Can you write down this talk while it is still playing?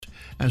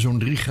en zo'n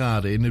 3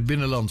 graden in het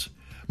binnenland.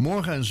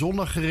 Morgen en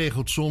zondag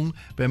geregeld zon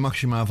bij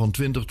maxima van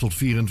 20 tot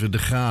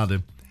 24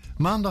 graden.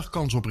 Maandag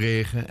kans op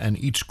regen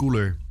en iets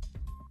koeler.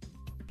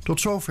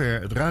 Tot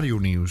zover het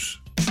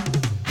radionieuws.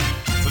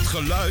 Het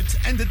geluid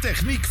en de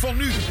techniek van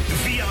nu.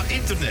 Via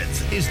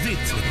internet is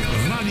dit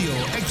Radio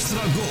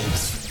Extra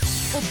Gold.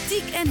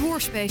 Optiek en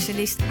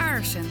hoorspecialist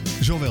Aarsen.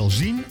 Zowel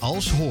zien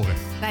als horen.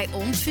 Bij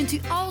ons vindt u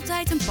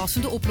altijd een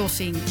passende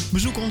oplossing.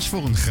 Bezoek ons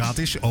voor een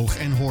gratis oog-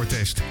 en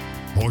hoortest.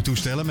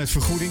 Hoortoestellen met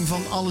vergoeding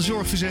van alle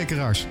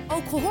zorgverzekeraars.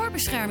 Ook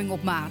gehoorbescherming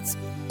op maat.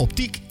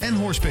 Optiek en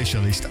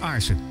hoorspecialist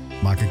Aarsen.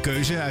 Maak een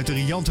keuze uit de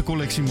riante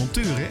collectie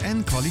monturen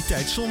en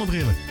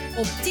kwaliteitszonnebrillen.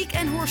 Optiek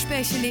en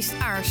hoorspecialist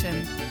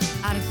Aarsen.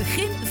 Aan het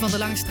begin van de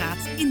Langstraat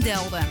in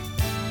Delden.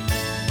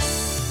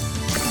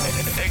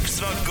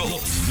 Extra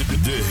Gold.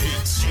 De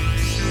hits.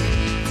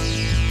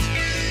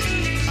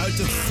 Uit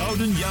de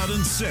gouden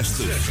jaren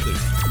 60.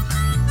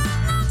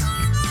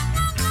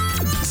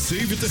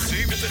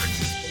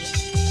 70.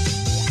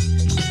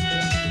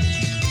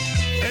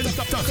 En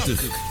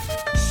 80.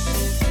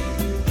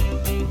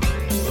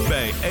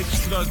 Bij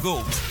Extra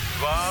Gold.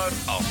 Waar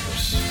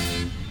anders.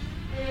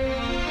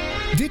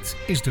 Dit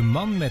is de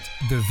man met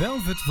The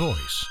Velvet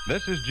Voice.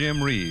 This is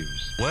Jim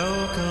Reeves.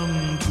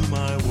 Welcome to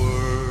my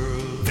world.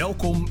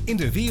 Welkom in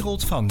de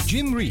wereld van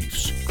Jim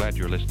Reeves. Glad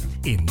you're listening.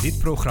 In dit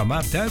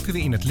programma duiken we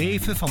in het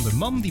leven van de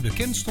man die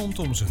bekend stond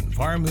om zijn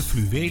warme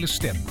fluwelen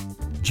stem.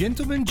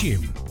 Gentleman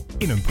Jim.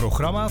 In een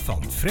programma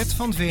van Fred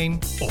van Veen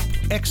op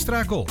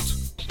Extra Gold.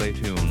 Stay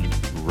tuned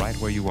right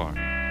where you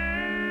are.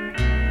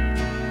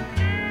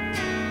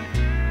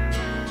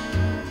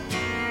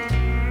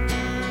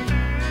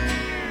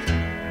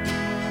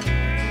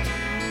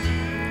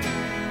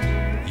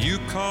 You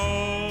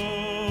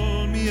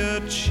call me a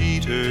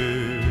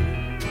cheater.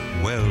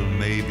 Well,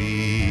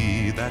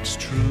 maybe that's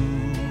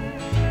true.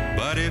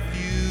 But if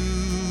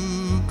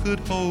you could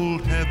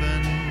hold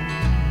heaven,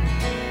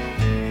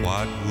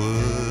 what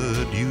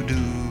would you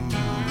do?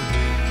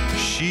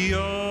 She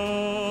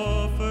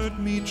offered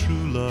me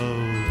true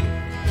love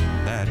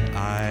that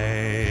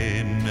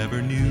I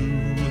never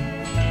knew.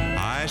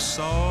 I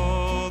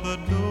saw the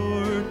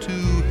door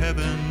to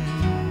heaven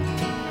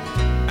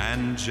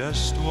and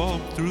just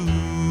walked through.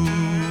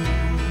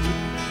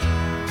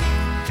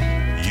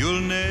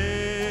 You'll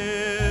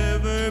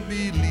never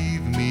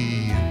believe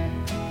me,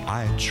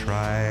 I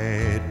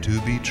tried to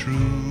be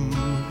true,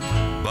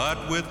 but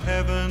with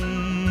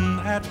heaven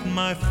at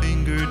my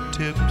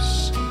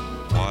fingertips,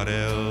 what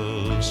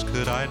else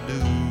could I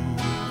do?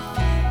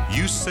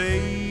 You say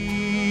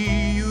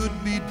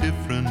you'd be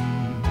different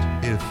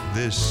if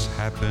this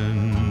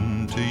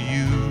happened to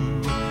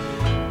you,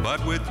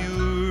 but with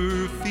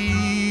your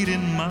feet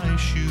in my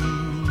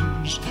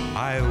shoes,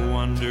 I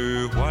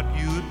wonder what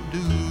you'd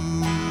do.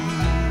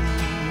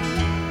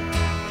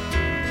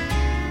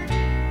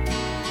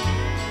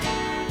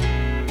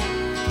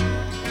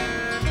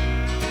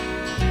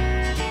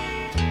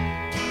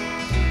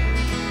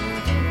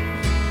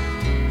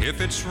 If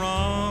it's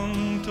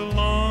wrong to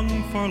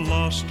long for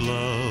lost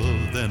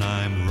love, then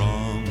I'm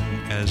wrong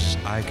as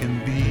I can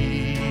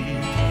be.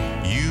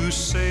 You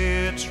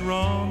say it's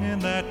wrong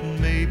and that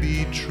may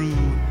be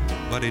true,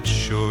 but it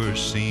sure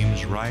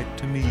seems right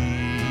to me.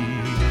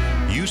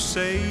 You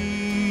say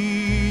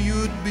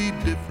you'd be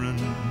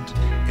different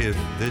if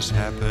this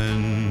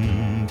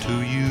happened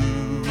to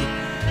you,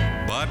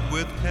 but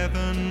with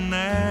heaven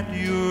at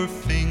your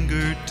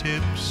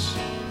fingertips,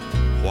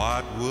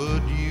 what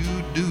would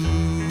you do?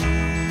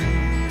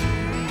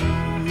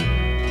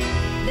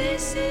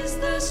 This is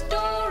the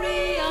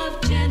story of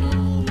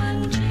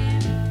Gentleman Jim.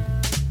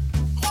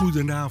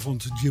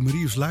 Goedenavond Jim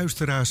Reeves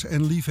luisteraars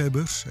en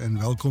liefhebbers en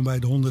welkom bij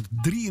de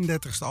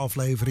 133ste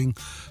aflevering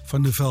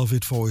van de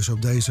Velvet Voice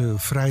op deze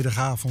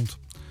vrijdagavond.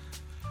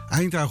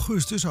 Eind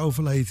augustus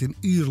overleed in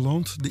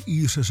Ierland de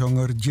Ierse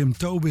zanger Jim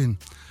Tobin.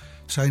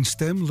 Zijn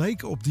stem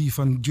leek op die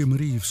van Jim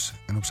Reeves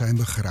en op zijn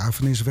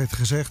begrafenis werd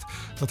gezegd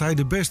dat hij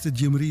de beste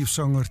Jim Reeves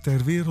zanger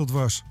ter wereld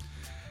was.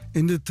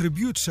 In de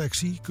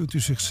tribute-sectie kunt u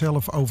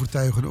zichzelf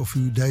overtuigen of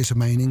u deze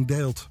mening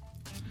deelt.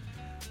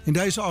 In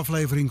deze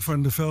aflevering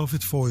van The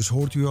Velvet Voice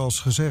hoort u als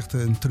gezegd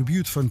een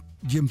tribute van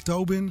Jim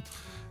Tobin,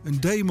 een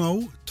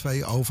demo,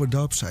 2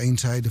 overdubs, 1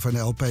 zijde van de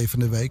LP van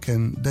de week.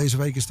 En deze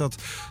week is dat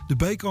de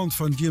B-kant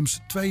van Jim's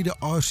tweede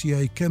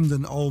RCA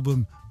Camden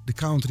album The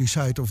Country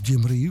Side of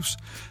Jim Reeves.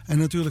 En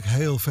natuurlijk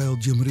heel veel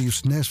Jim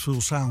Reeves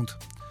Nashville Sound.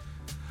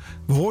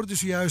 We hoorden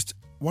dus juist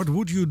What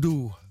Would You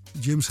Do?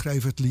 Jim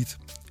schreef het lied.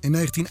 In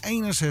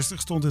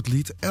 1961 stond het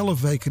lied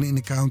 11 weken in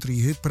de country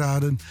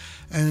hitparade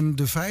en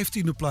de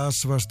 15e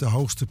plaats was de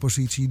hoogste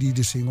positie die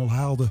de single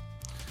haalde.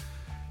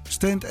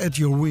 Stand at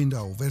Your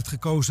Window werd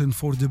gekozen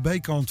voor de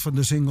B-kant van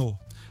de single.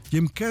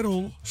 Jim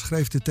Carroll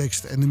schreef de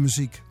tekst en de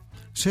muziek.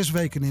 6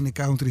 weken in de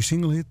country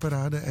single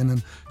hitparade en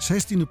een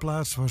 16e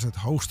plaats was het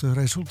hoogste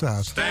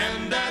resultaat.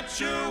 Stand at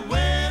your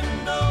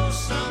window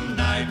some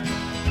night.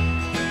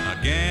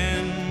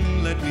 Again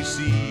let me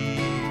see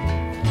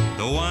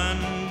the one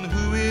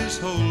who is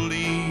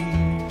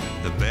holding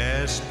the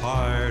best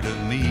part of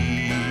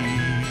me.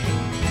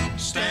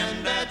 Stand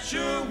at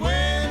your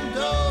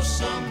window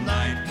some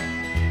night.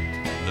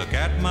 Look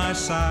at my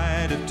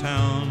side of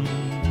town.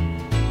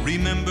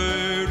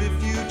 Remember,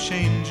 if you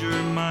change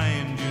your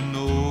mind, you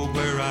know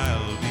where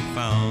I'll be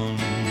found.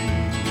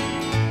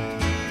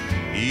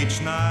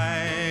 Each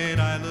night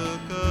I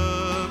look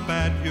up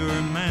at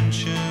your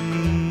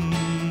mansion.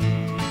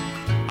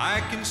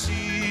 I can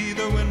see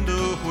the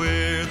window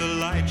where the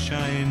light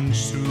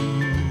shines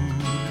through.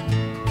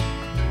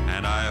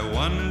 And I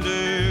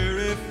wonder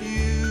if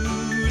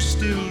you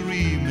still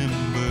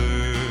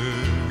remember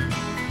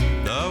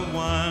the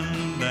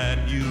one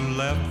that you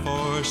left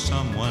for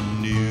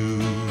someone new.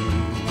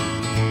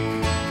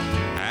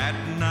 At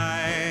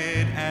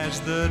night as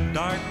the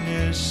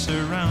darkness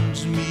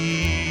surrounds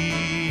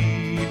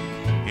me,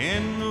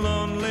 in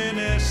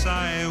loneliness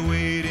I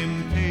wait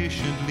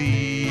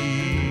impatiently,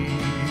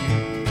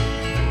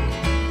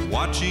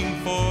 watching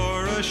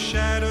for a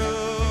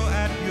shadow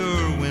at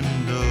your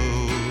window,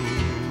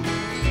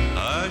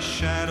 a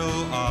shadow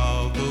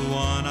of the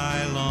one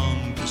I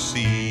long to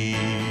see.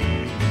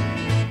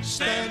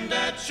 Stand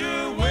at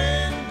your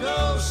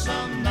window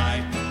some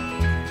night.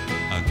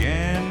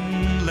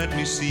 Again, let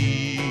me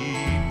see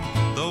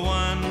the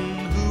one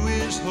who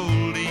is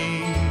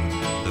holding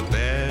the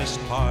best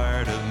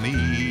part of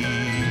me.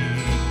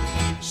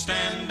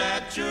 Stand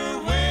at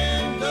your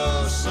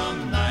window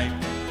some night.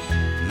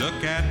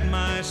 Look at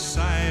my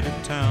side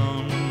of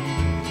town.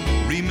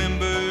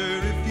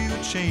 Remember, if you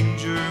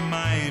change your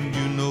mind,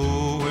 you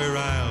know where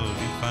I'll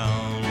be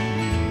found.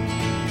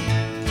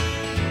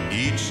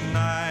 Each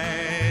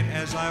night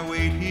as I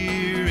wait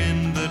here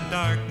in the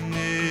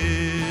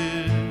darkness,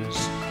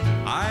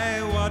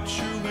 I watch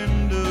your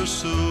window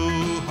so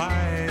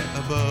high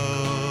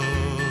above,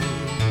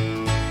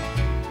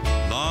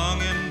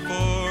 longing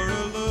for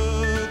a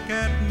look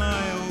at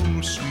my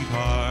old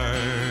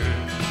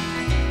sweetheart,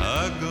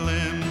 a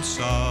glimpse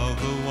of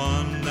the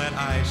one that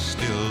I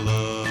still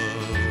love.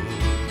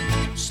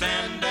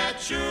 Stand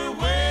at your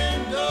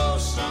window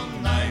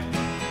some night.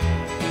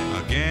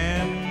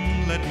 Again,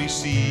 let me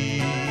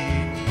see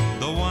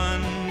the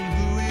one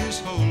who is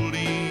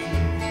holding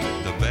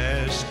the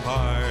best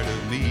part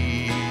of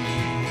me.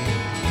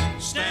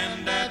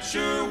 Stand at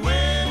your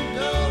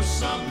window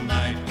some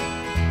night.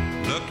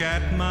 Look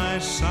at my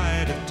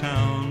side of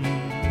town.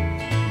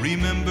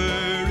 Remember,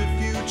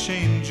 if you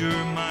change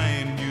your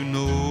mind, you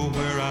know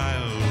where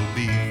I'll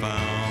be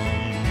found.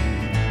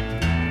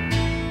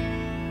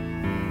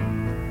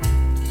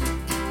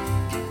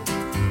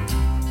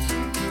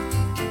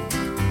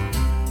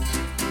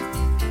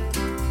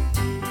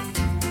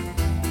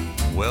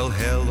 Well,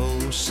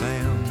 hello,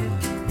 Sam.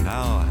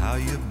 Now, how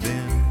you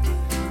been?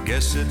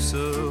 Guess it's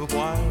a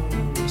while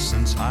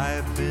since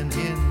I've been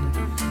in.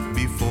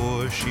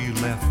 Before she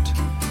left,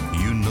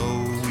 you know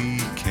we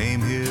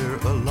came here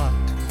a lot.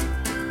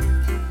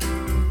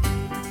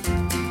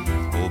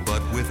 Oh,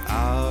 but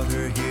without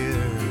her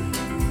here,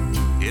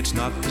 it's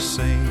not the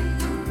same.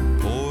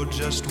 Pour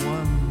just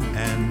one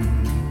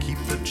and keep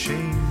the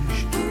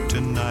change.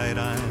 Tonight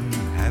I'm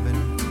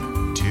having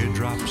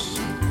teardrops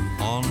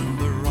on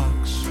the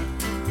rocks.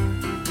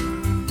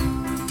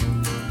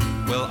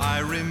 Well, I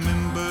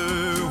remember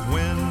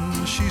when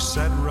she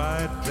sat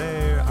right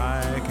there.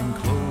 I can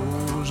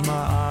close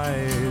my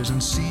eyes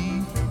and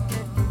see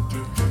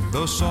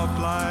those soft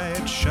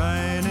lights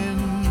shining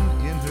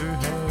in her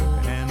hair,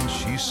 and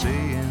she's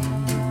saying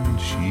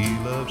she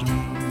loves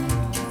me.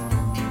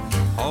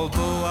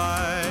 Although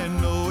I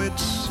know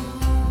it's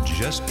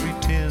just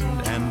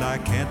pretend and I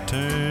can't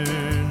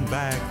turn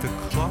back the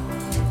clock,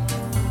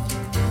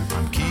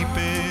 I'm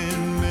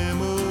keeping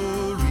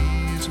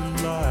memories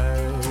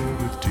alive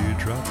with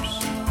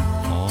teardrops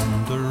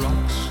on the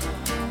rocks.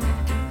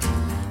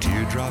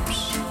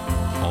 Teardrops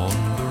on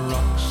the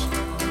rocks.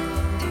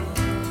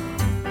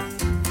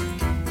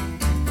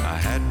 I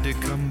had to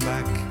come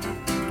back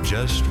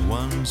just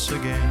once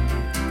again,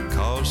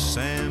 'cause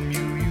Sam,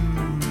 you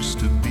used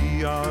to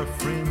be our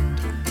friend.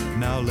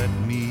 Now let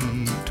me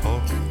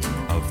talk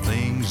of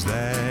things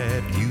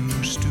that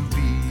used to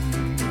be.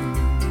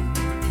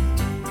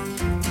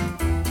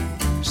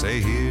 Say,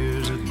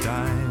 here's a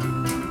dime,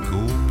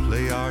 go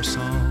play our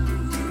song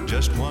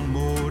just one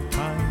more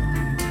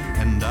time,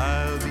 and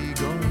I'll be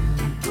gone.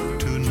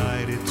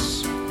 Tonight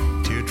it's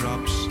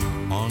teardrops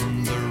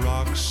on the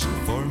rocks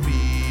for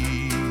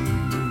me.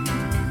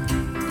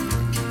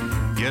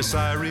 Yes,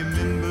 I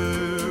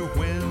remember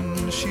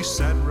when she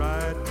sat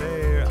right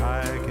there.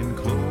 I can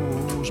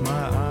close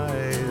my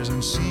eyes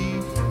and see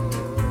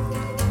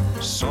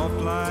soft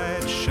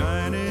light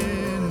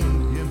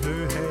shining in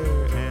her hair,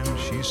 and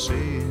she's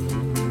saying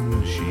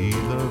she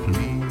loves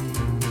me.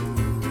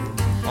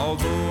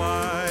 Although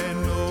I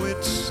know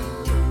it's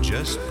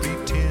just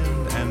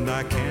pretend and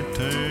I can't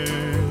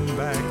turn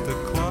back the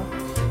clock,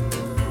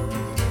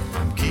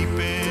 I'm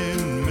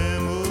keeping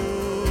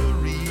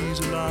memories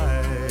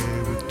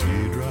alive with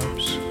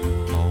teardrops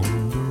on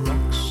the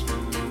rocks.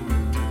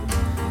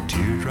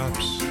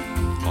 Teardrops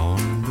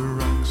on the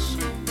rocks.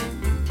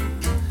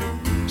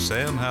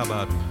 Sam, how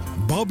about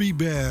Bobby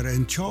Bear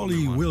en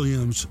Charlie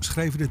Williams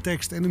schreven de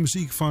tekst en de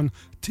muziek van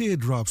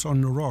Teardrops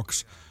on the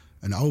Rocks.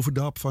 Een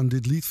overdub van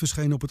dit lied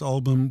verscheen op het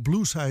album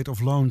Blue Side of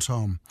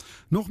Lonesome.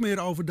 Nog meer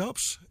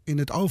overdubs? In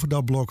het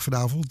overdubblok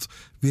vanavond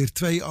weer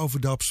 2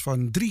 overdubs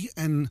van 3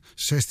 en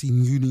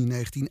 16 juni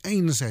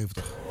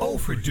 1971.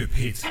 Overdub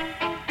hit.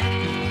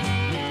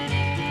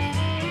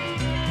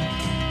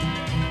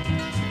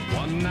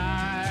 One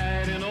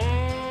night in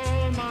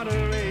old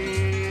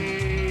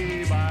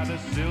Monterey by the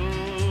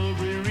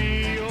silvery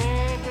Rio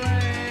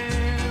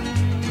Grande,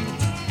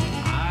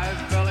 I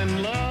fell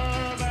in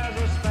love as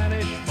a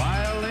Spanish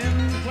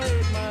violin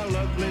played my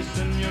lovely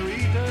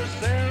señorita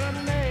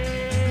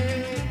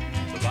serenade.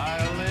 The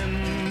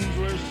violins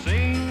were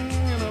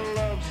singing a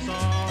love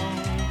song,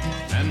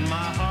 and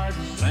my heart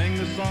sang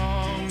the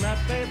song that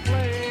they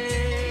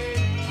played.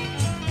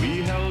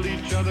 We held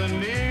each other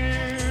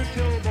near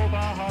till both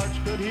our hearts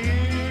could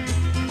hear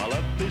my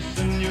lovely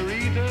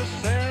señorita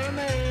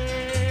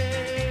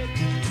serenade.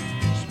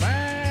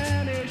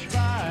 Spanish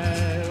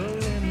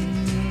violin,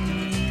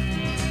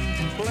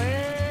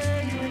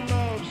 play your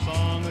love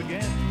song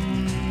again.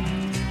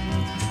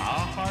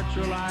 Our hearts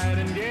are light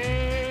and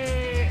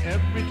gay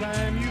every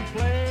time you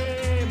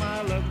play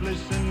my lovely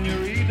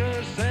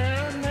señorita serenade.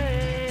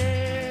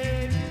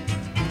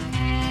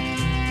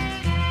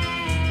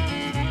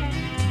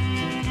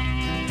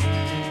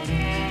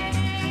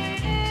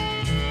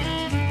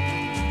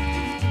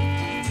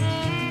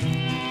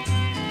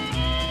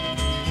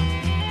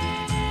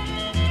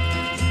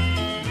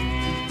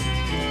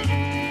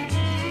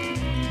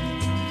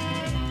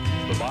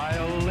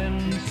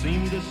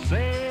 Seemed to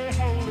say,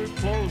 hold her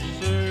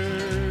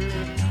closer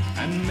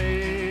and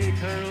make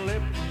her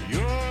lips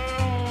your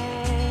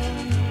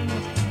own.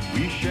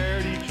 We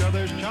shared each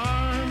other's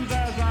charms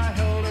as I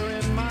held her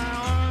in my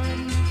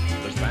arms.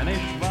 The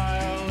Spanish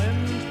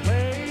violins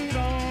played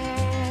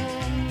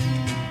on.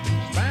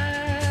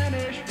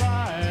 Spanish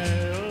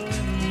violin,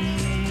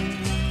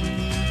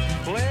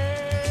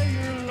 play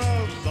your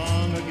love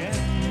song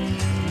again.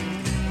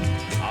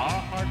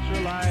 Our hearts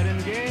are light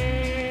and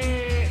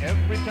gay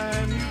every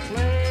time you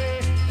play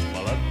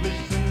my lovely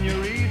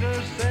señorita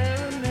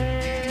serenade.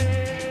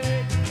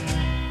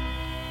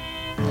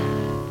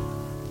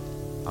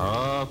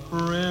 A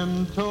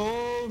friend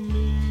told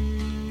me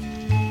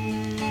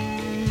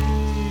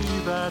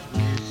that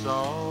he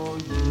saw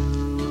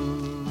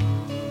you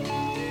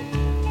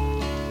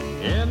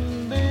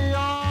in the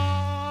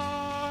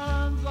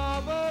arms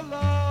of a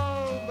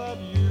love that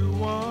you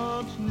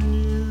once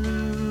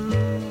knew.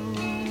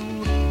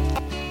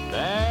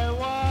 There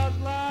was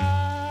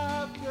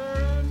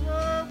laughter in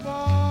your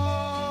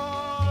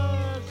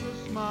voice, a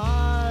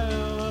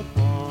smile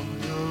upon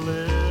your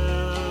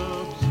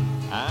lips,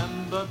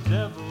 and the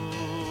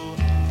devil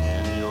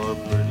in your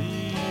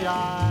pretty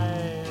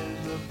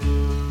eyes of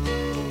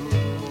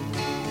blue.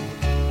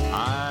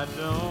 I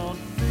don't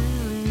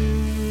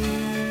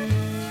believe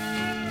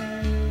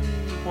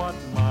what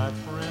my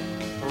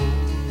friend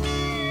told me.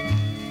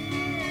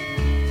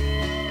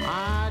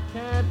 I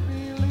can't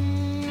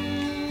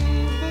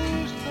believe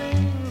these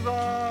things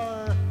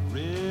are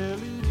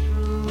really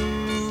true.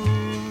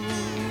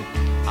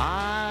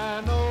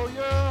 I know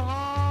your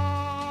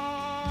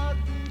heart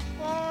beats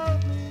for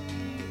me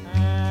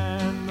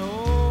and no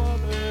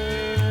other.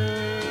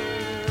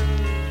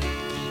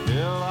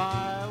 Still I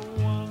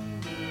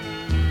wonder,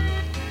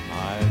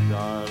 my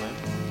darling,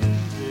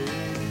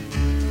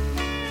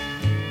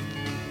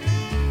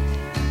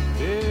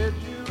 did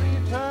you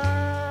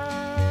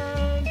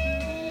return to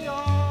the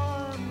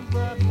arms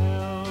that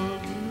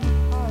held you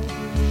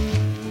tightly?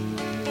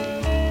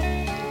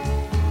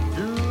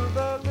 To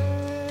the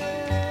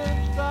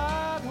lips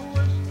that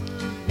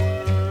whispered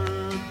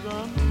words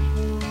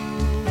untrue?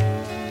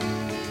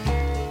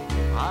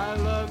 I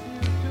love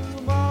you too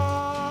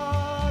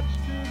much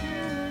to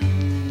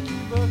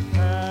believe a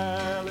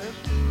careless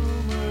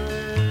rumor.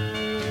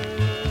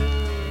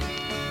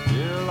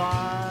 Still I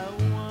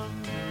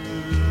wonder,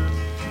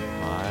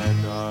 my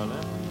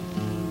darling,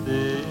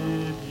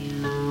 did you?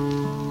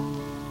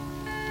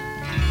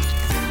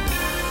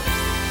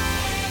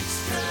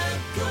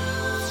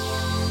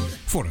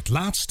 Voor het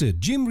laatste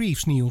Jim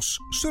Reeves nieuws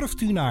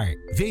surft u naar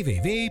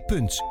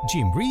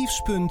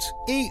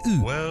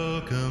www.jimreeves.eu.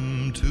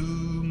 Welcome to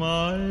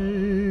my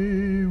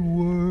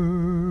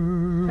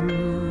world.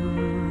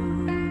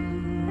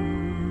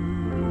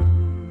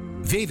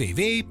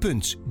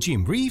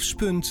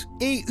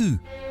 www.jimreeves.eu.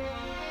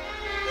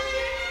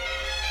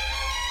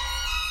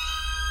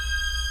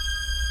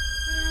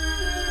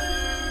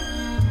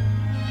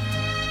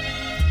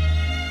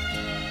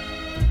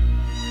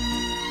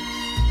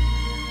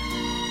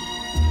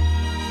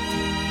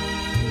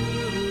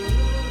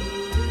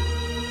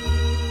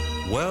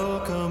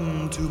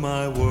 Welcome to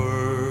my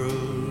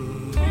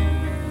world.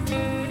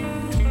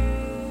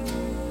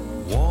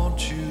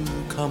 Won't you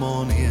come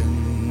on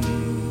in?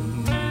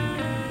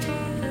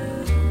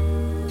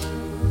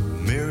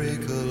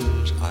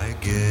 Miracles, I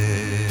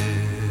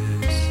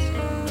guess,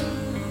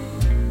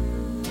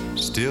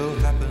 still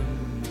happen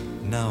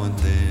now and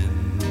then.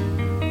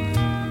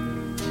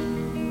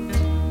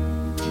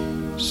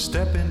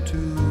 step into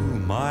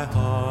my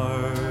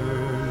heart.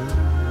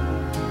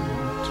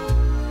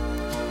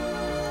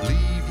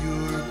 Leave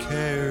your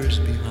cares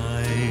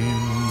behind.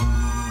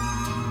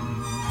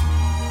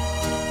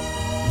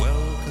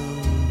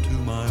 Welcome to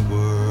my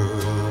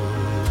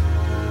world,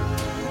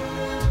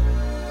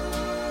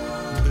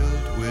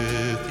 built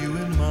with you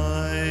in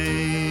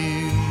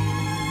mind.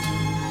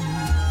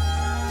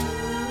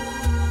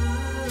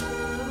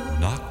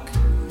 Knock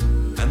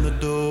and the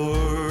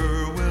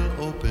door will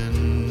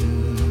open.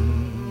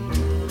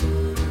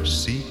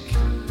 Seek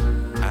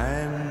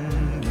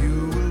and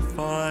you will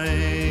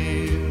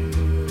find.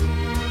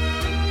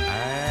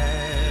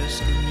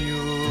 Ask and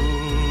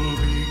you'll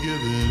be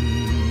given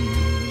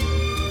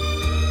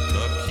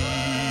the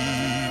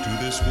key to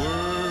this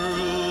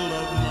world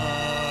of mine.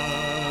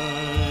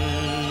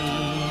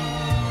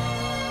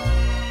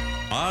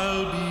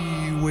 I'll be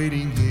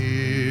waiting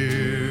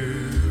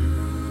here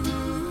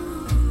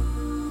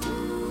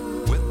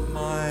with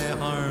my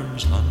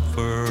arms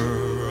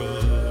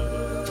unfurled,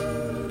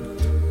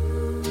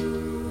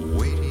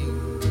 waiting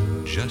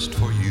just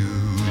for you.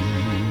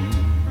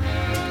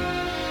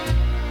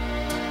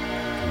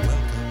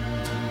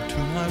 Welcome to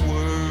my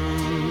world.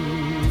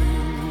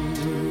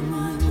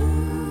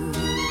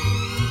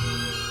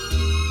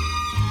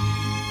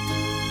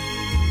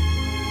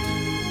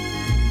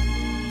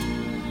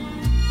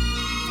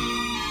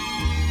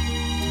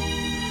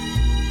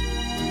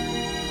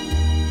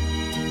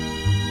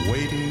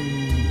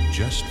 Waiting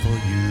just for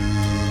you.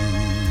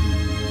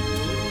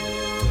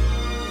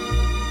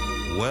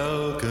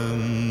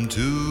 Welcome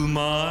to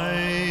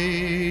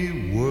my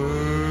world.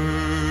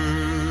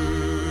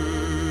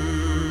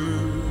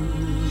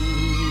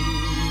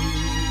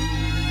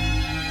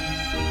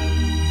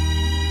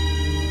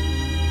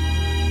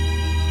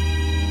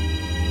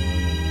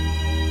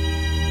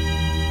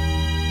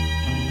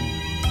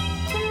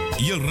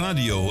 Je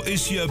radio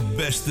is je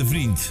beste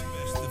vriend.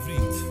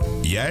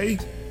 Jij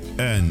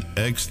en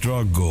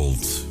Extra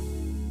Gold.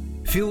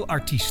 Veel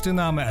artiesten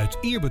namen uit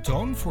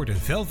eerbetoon voor de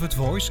Velvet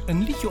Voice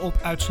een liedje op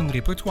uit zijn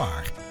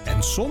repertoire.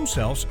 En soms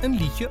zelfs een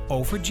liedje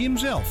over Jim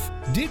zelf.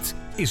 Dit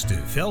is de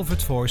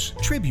Velvet Voice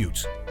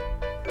Tribute.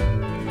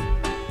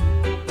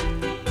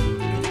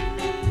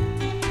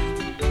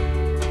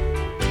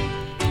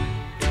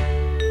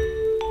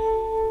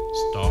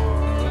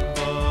 Star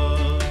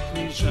above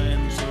me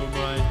shine so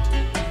bright,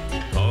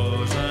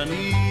 'cause I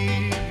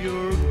need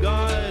your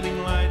guiding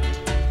light.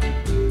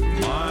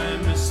 My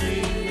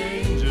missing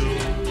angel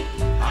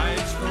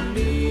hides from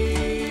me.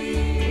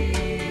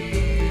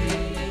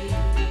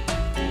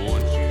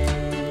 Won't you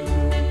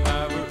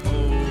have her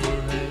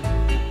overhead?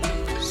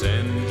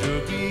 Send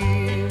your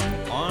beam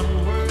on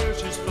where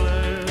she's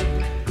fled.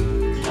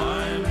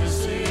 My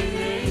missing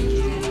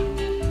angel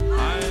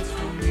hides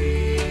from me.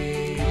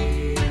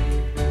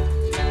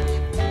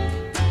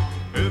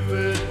 If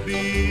it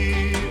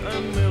be a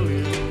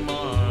million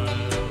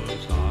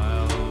miles,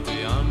 I'll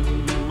be on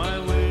my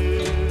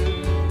way.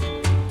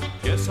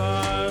 Yes,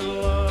 I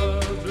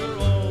loved her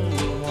all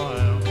the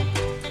while.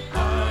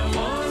 I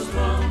was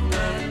wrong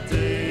that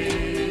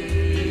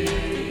day.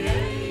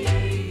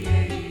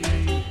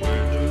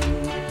 Where do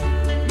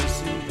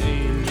missing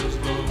angels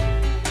go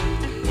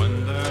when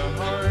their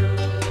heart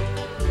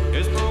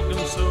is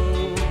broken so?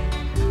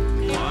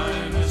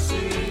 My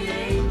missing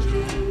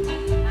angel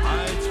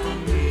hides from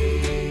me.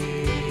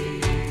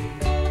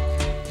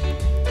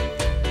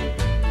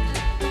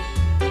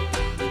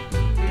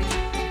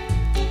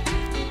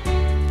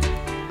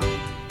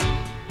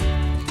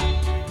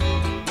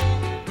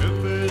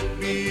 If it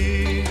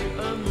be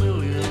a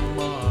million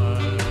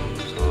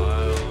miles,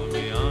 I'll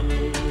be on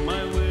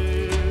my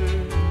way.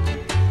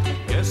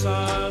 Yes,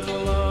 I'd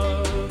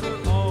love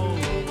her all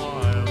the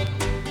while.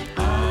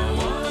 I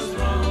was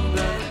wrong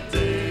that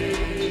day.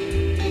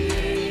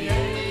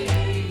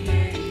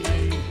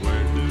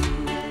 Where do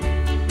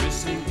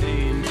missing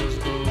angels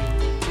go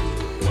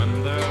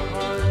when their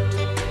heart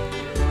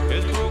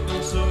is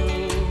broken so?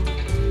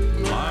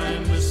 My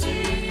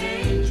missing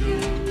angel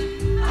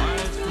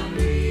hides from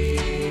me.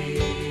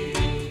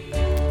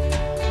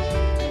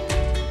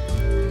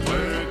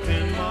 Where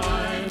can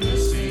my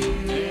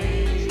missing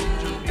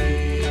angel be?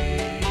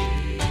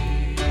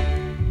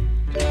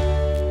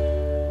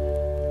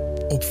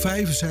 Op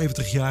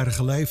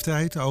 75-jarige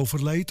leeftijd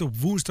overleed op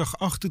woensdag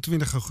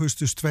 28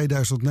 augustus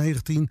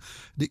 2019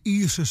 de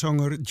Ierse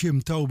zanger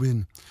Jim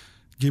Tobin.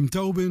 Jim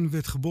Tobin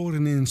werd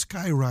geboren in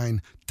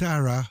Skyrine,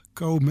 Tara,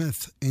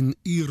 Cometh in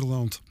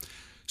Ierland.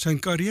 Zijn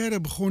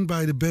carrière begon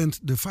bij de band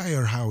The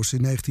Firehouse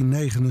in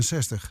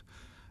 1969.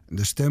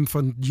 De stem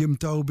van Jim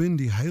Tobin,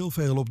 die heel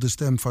veel op de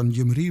stem van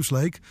Jim Reeves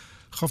leek,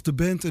 gaf de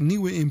band een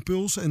nieuwe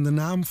impuls en de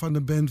naam van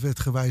de band werd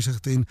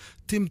gewijzigd in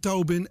Tim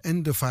Tobin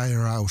and The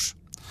Firehouse.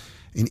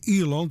 In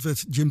Ierland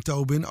werd Jim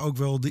Tobin ook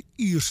wel de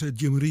Ierse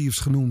Jim Reeves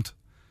genoemd.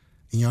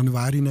 In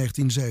januari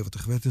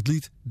 1970 werd het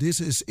lied This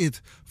Is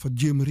It van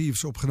Jim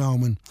Reeves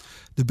opgenomen.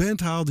 De band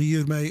haalde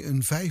hiermee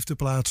een 5e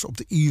plaats op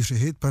de Ierse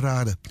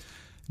hitparade.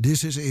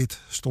 This Is It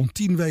stond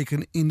 10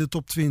 weken in de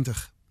top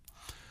 20.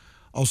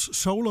 Als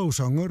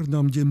solozanger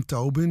nam Jim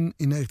Tobin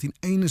in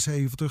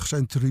 1971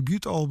 zijn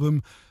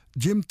tribuutalbum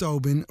Jim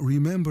Tobin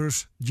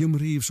Remembers Jim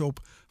Reeves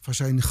op van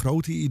zijn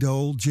grote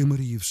idool Jim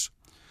Reeves.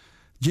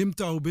 Jim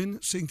Tobin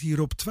zingt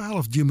hierop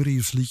 12 Jim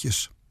Reeves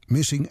liedjes.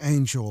 Missing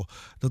Angel,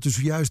 dat u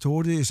zojuist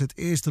hoorde, is het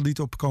eerste lied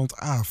op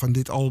kant A van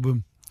dit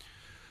album.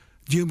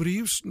 Jim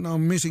Reeves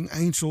nam Missing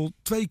Angel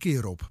 2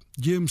 keer op.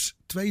 Jim's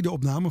tweede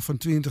opname van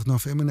 20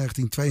 november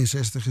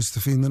 1962 is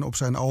te vinden op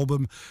zijn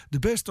album The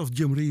Best of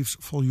Jim Reeves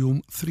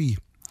Volume 3.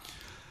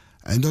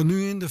 En dan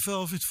nu in de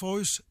Velvet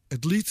Voice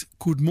het lied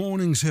Good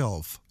Morning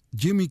Self.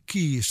 Jimmy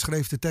Key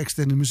schreef de tekst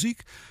en de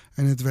muziek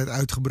en het werd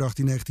uitgebracht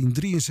in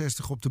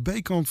 1963 op de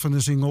B-kant van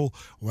de single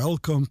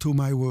Welcome to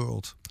My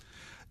World.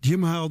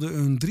 Jim haalde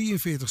een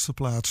 43ste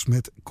plaats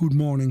met Good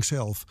Morning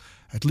Self.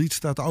 Het lied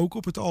staat ook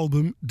op het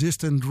album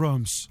Distant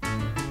Drums.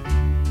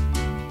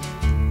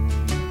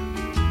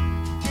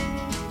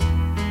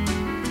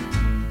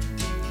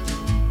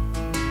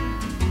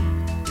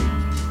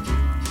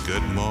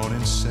 Good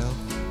morning, self.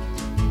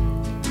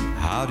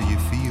 How do you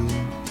feel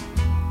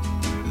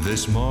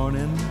this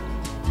morning?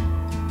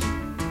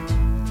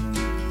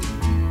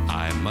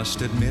 I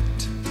must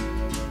admit,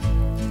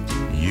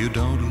 you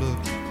don't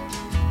look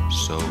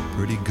so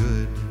pretty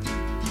good.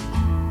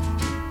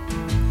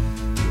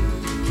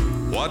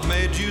 What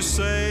made you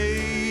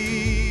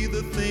say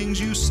the things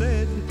you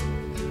said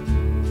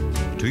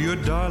to your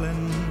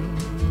darling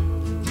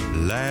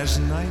last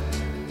night?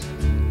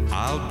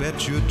 I'll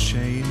bet you'd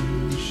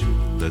change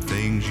the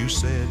things you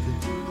said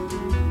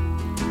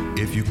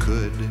if you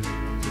could.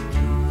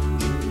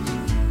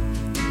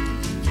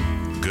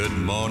 Good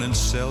morning,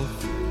 self.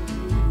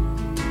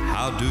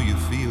 How do you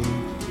feel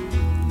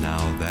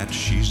now that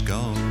she's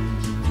gone?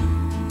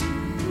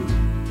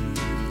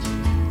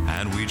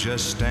 And we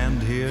just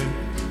stand here,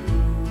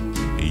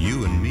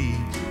 you and me,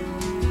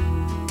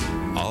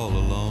 all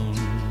alone,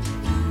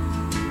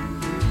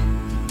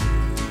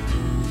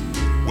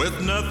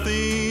 with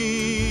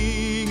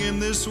nothing in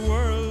this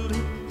world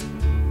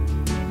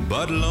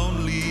but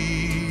loneliness.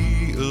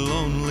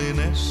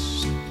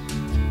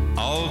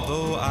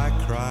 Although I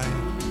cry,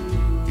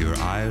 your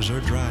eyes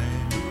are dry.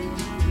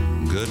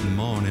 Good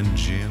morning,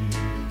 Jim.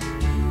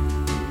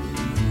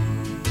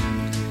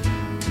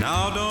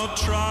 Now don't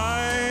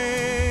try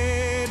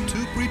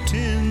to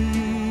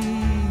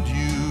pretend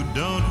you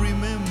don't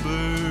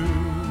remember.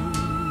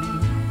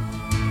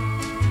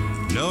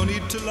 No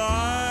need to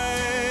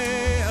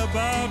lie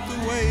about the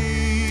way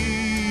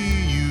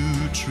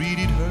you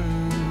treated her.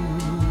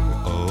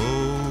 Oh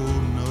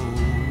no,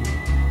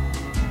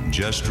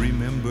 just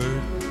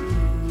remember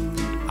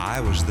I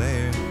was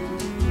there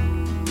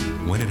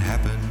when it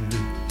happened.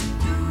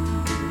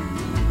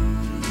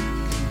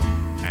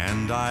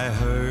 And I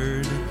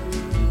heard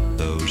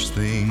those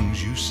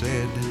things you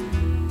said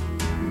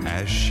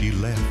as she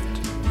left.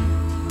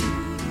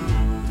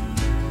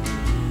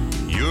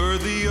 You're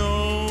the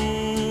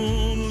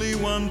only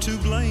one to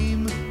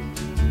blame,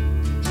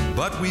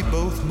 but we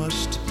both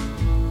must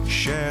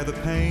share the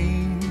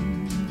pain.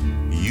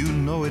 You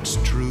know it's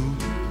true.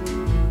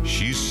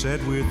 She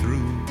said we're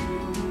through.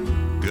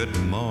 Good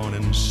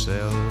morning,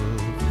 self.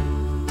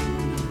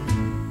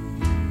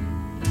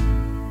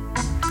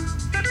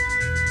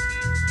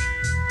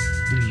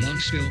 De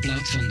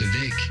langspeelplaat van de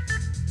week.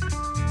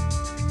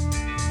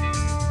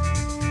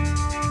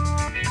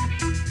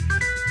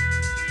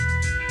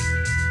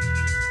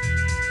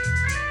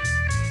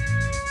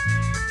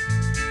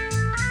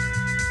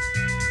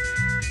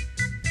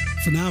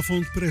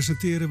 Vanavond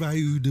presenteren wij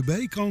u de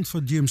B-kant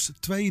van Jim's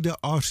tweede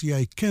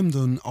RCA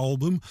Camden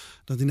album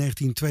dat in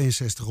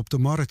 1962 op de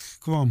markt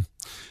kwam.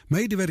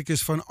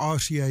 Medewerkers van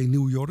RCA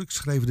New York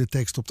schreven de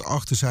tekst op de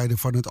achterzijde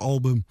van het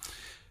album.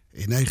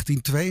 In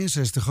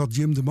 1962 had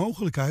Jim de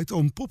mogelijkheid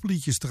om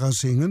popliedjes te gaan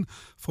zingen,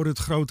 voor het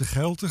grote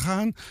geld te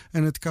gaan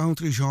en het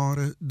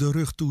countrygenre de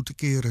rug toe te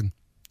keren.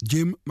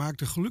 Jim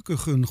maakte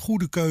gelukkig een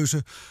goede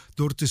keuze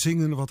door te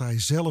zingen wat hij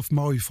zelf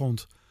mooi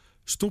vond.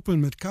 Stoppen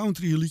met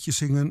countryliedjes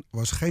zingen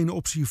was geen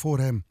optie voor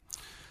hem.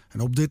 En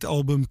op dit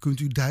album kunt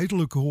u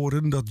duidelijk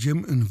horen dat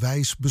Jim een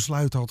wijs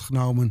besluit had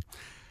genomen.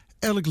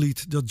 Elk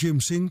lied dat Jim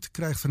zingt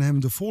krijgt van hem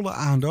de volle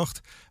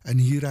aandacht en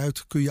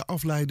hieruit kun je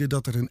afleiden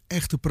dat er een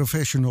echte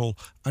professional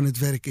aan het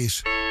werk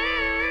is.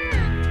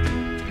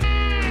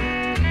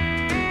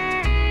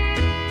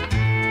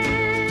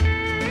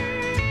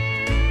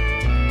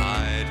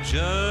 I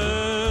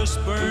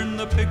just burned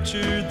the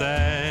picture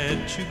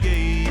that you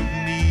gave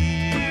me.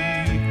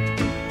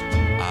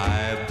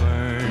 I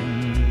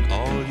burned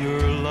all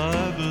your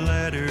love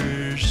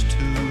letters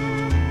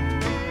too.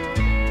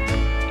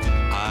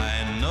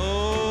 I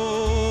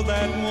know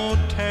that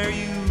won't tear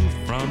you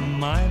from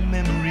my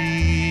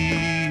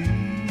memory.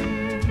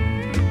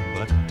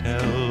 But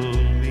tell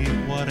me,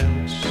 what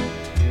else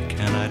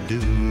can I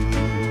do?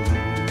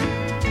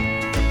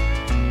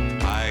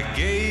 I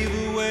gave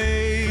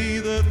away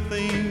the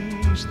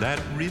things that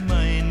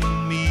remind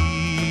me.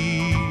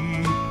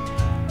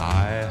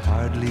 I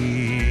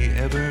hardly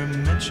ever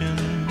mention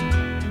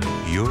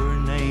your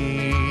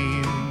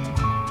name.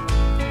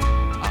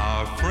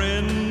 Our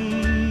friend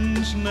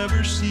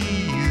never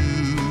see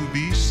you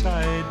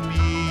beside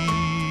me,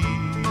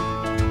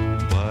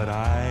 but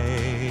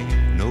I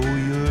know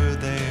you're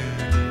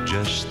there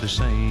just the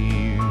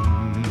same.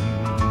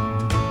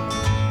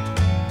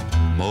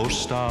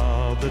 Most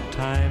of the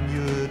time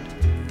you'd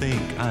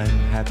think I'm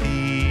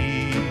happy.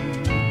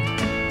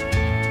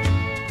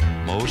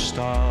 Most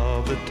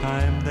of the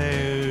time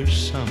there's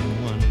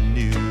someone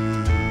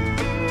new.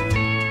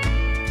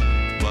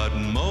 But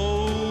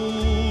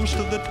most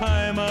of the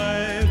time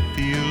I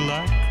feel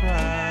like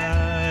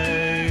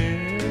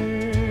crying.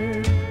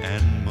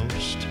 And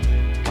most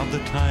of the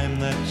time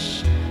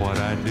that's what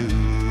I do.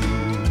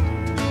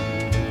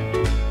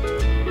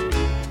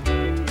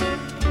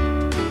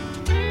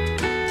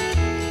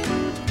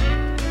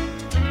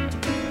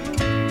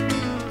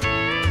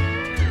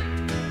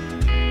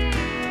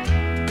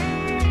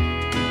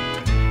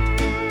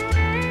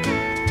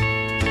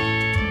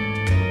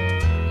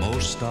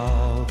 Most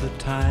of the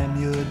time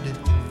you'd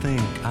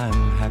think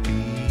I'm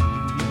happy.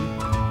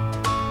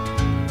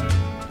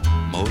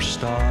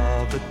 Most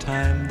of the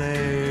time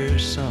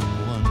there's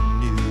someone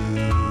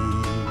new.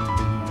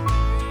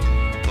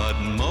 But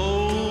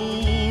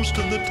most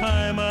of the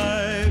time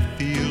I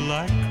feel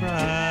like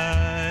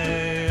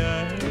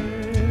crying.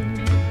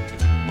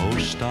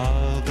 Most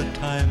of the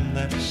time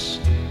that's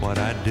what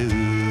I do.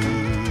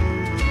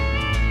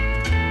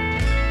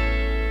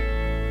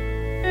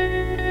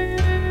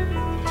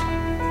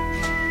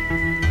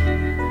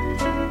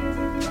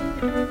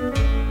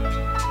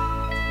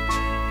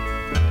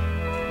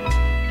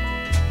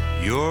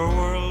 Your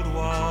world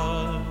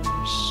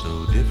was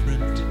so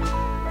different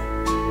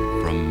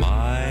from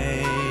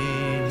mine,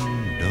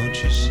 don't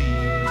you see?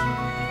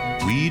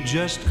 We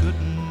just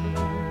couldn't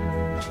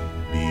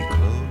be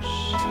close,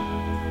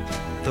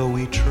 though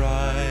we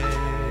tried.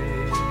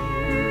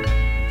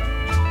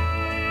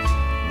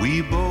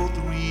 We both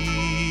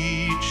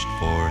reached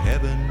for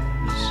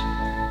heavens,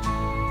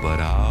 but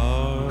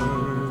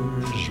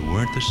ours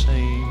weren't the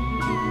same.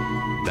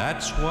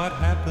 That's what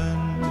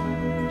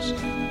happens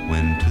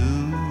when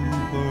two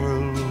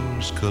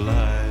worlds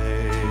collide.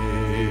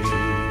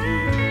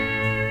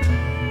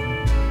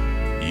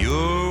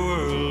 Your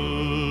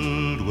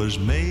world was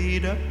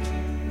made up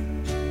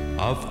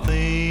of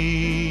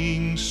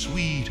things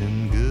sweet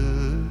and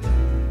good.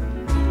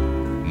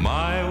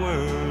 My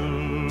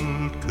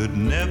world could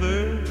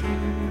never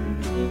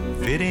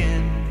fit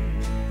in.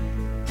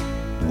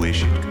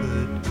 Wish it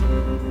could.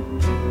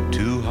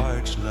 Two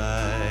hearts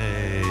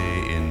lie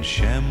in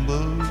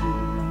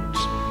shambles,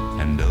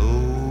 and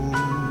oh,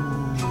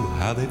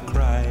 how they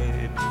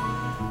cried.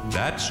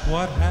 That's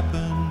what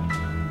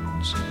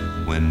happens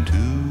when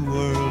two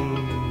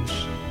worlds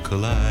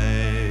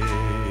collide.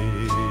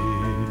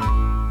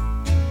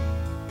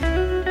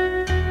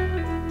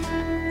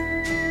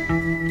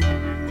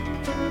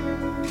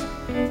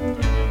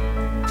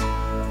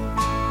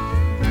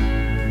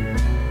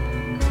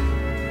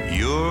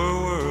 Your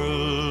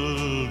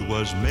world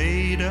was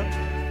made up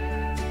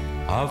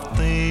of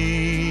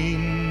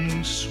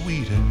things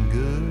sweet and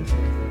good.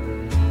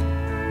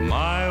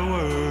 My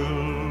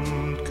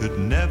world could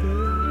never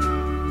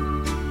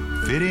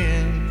fit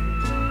in.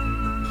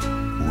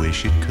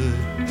 Wish it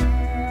could.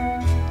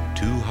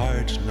 Two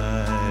hearts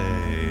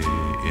lie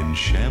in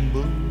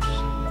shambles,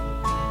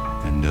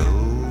 and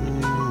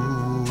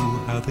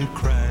oh, how they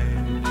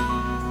cried.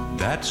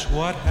 That's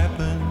what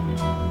happens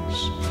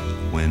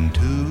when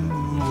two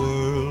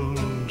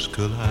worlds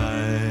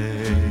collide.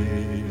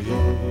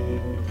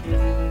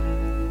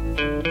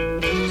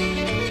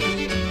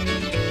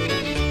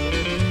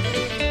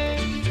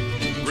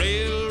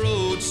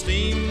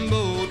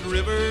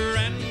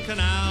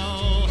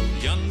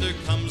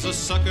 A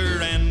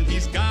sucker and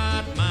he's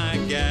got my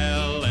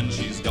gal, and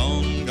she's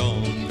gone,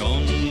 gone,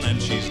 gone,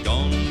 and she's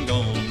gone,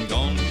 gone,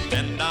 gone,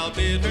 and I'll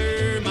bid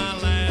her my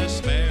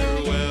last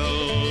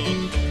farewell.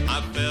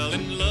 I fell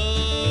in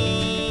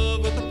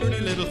love with a pretty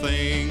little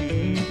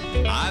thing.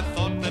 I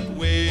thought that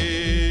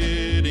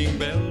wedding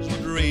bells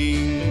would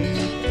ring.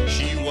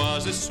 She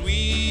was as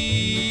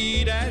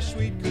sweet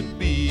could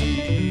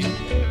be,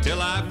 till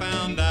I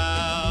found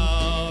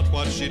out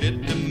what she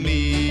did to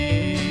me.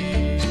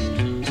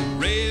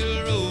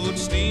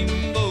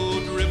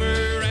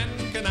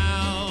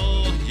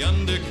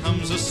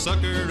 A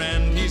sucker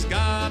and he's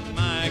got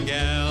my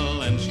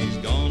gal, and she's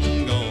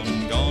gone,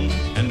 gone, gone,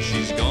 and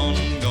she's gone,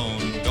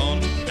 gone,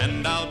 gone,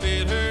 and I'll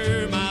bid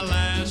her my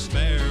last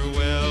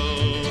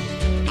farewell.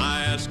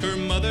 I asked her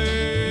mother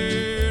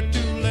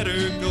to let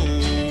her go.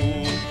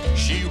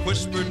 She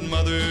whispered,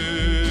 "Mother,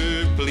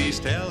 please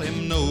tell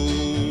him no,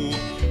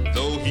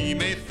 though he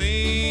may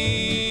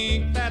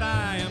think that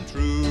I am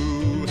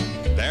true,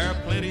 there are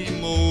plenty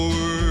more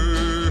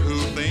who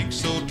think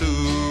so too."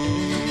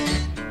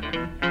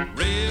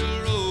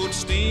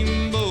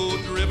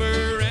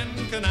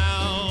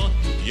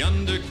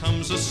 Yonder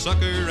comes a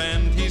sucker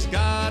and he's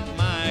got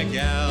my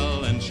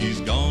gal, and she's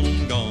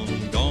gone,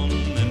 gone, gone,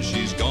 and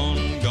she's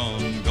gone,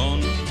 gone,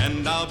 gone,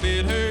 and I'll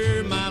bid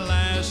her my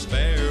last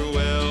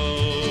farewell.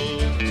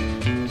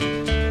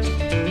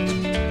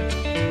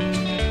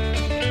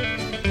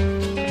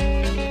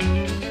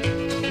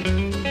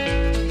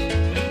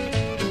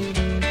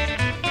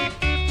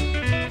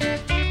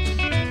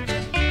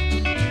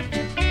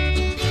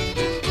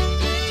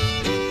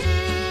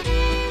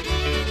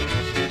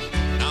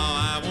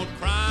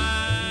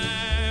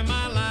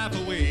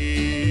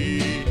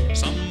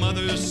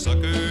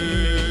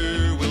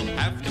 sucker will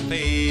have to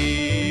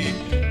pay.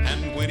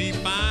 And when he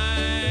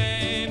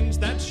finds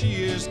that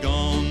she is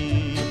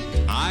gone,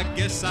 I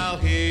guess I'll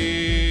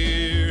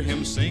hear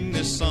him sing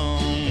this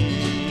song.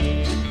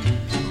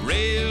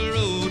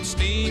 Railroad,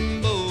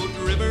 steamboat,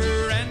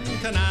 river, and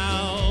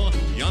canal,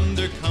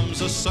 yonder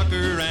comes a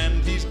sucker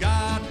and he's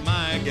got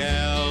my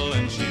gal.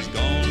 And she's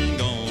gone,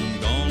 gone,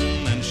 gone,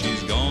 and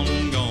she's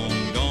gone,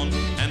 gone, gone,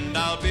 and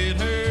I'll bid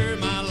her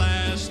my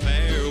last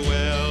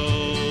farewell.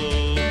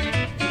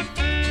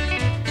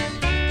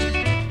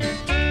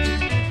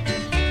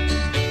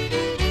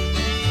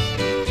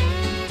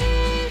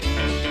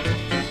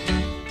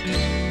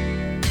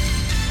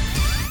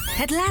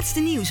 Het laatste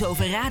nieuws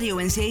over radio-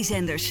 en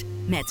zeezenders.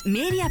 Met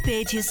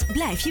Mediapages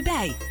blijf je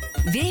bij.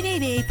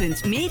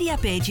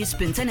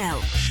 www.mediapages.nl.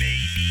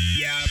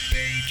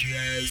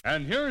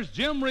 And here's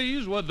Jim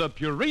Reeves with the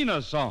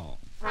Purina song.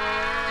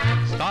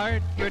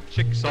 Start your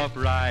chicks off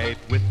right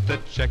with the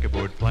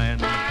checkerboard plan.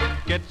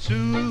 Get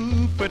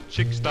Super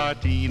Chick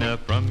Startina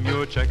from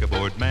your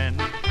checkerboard man.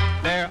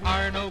 There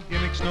are no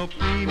gimmicks, no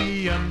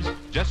premiums,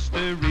 just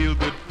a real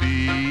good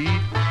feed.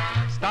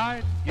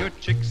 Start your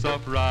chicks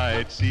off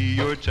right, see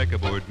your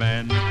checkerboard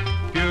man.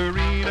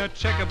 Purina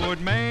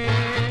checkerboard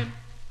man.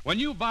 When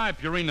you buy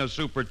Purina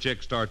Super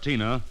Chick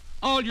Startina,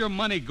 all your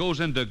money goes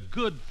into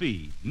good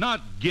feed,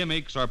 not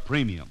gimmicks or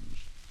premiums.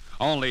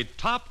 Only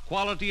top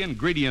quality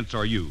ingredients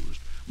are used.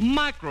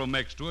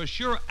 Micromix to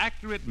assure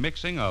accurate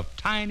mixing of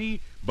tiny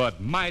but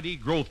mighty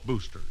growth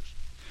boosters.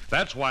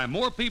 That's why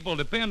more people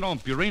depend on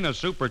Purina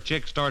Super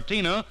Chick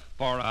Startina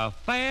for a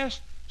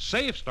fast,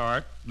 safe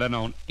start than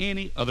on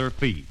any other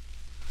feed.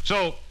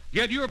 So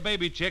get your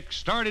baby chick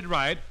started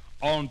right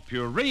on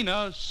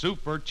Purina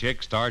Super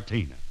Chick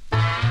Startina.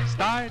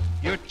 Start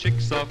your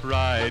chicks off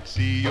right,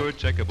 see your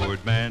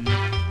checkerboard man.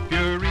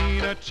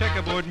 Purina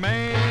checkerboard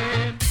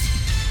man.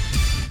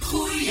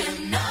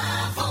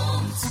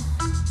 Goedenavond.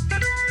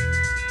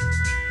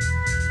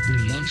 De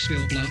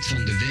langspeelplaat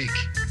van de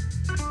week.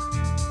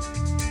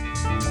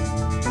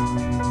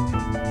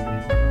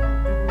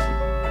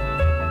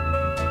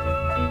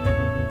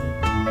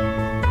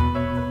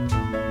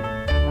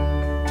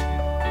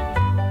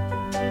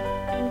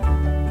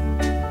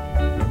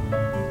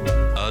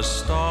 A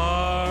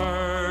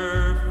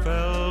star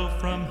fell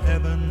from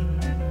heaven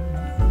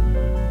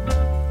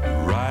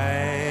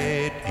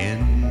right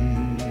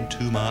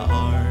into my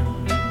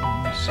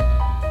arms.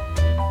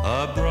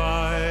 A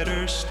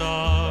brighter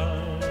star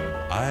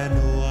I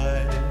know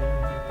I've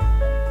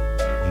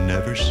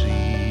never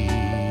seen.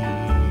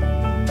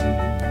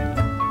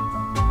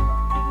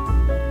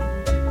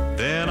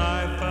 Then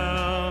I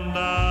found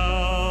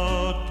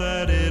out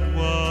that it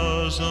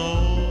was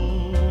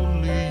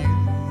only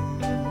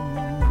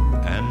you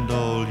and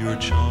all your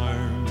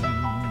charms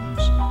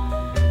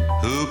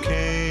who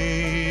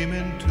came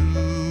into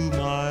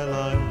my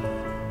life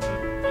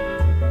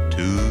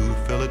to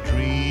fill a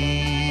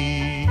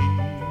dream.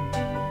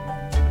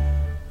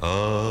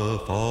 A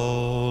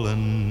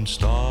fallen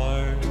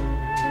star,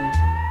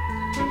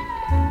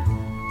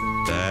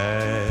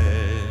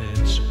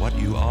 that's what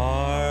you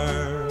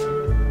are.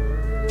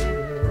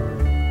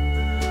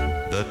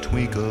 The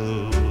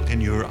twinkle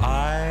in your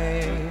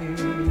eye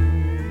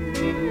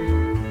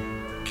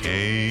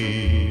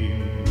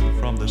came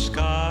from the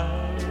sky.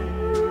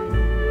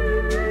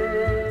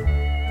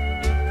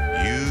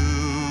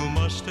 You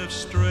must have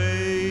strayed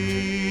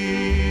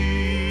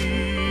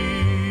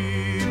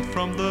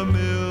from the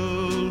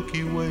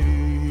Milky Way.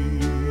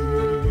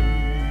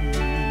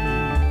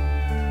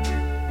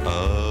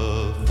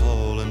 A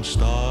fallen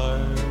star,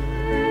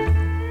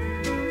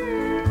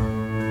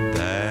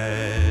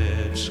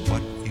 that's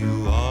what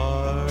you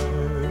are.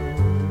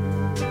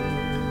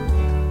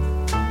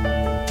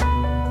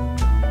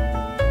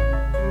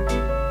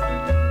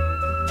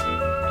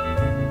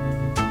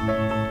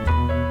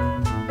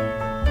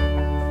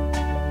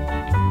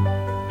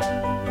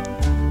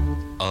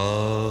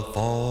 A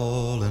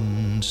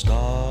fallen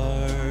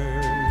star,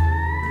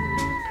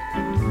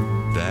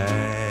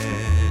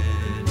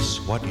 that's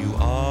what you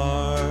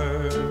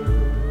are.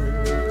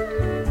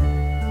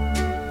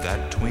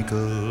 That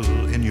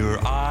twinkle in your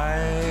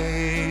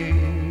eye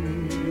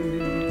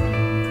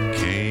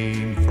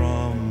came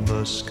from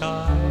the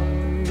sky.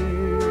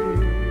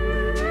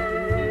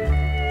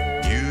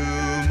 You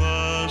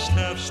must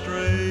have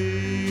strayed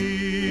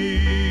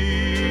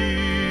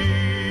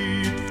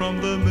from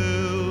the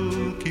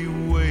Milky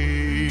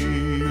Way.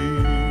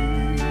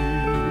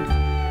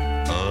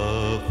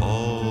 A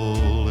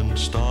fallen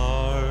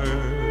star,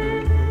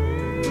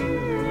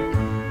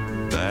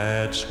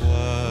 that's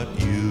what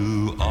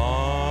you are.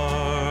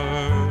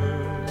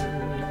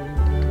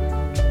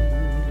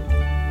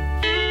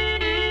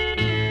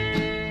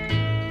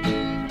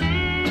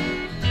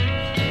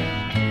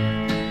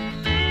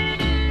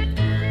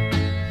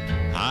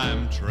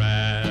 I'm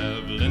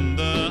traveling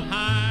the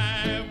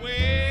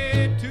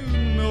highway to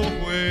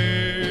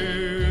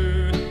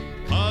nowhere,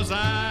 'cause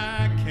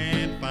I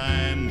can't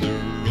find the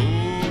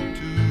road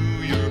to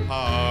your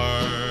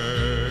heart.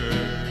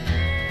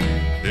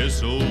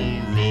 This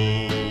old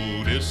road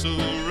is so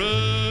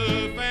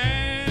rough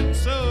and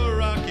so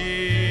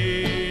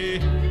rocky.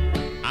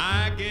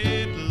 I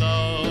get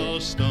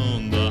lost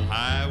on the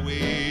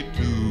highway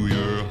to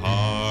your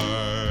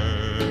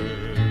heart.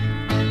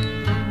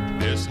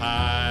 This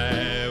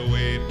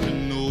highway to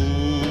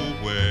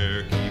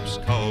nowhere keeps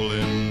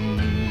calling.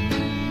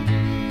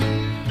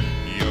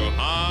 Your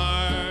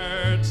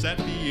heart's at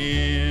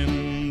the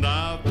end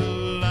of the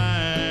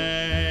line,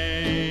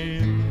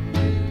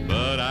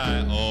 but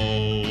I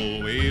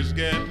always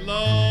get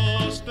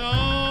lost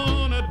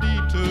on a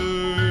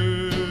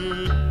detour.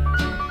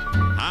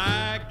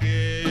 I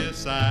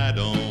guess I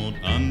don't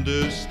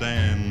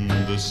understand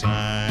the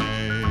sign.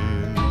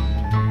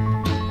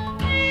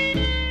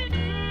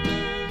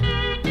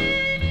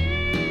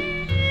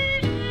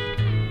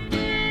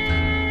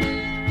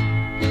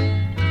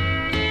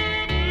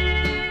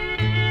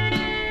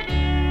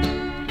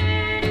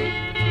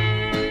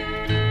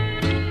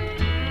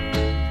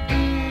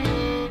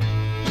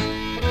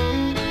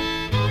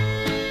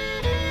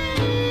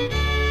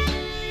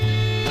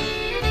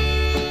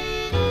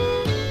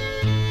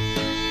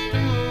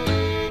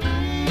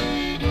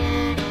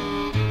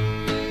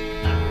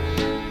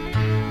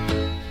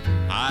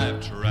 I've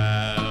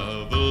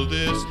traveled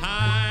this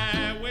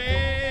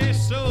highway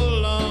so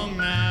long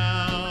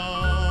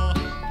now,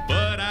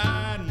 but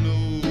I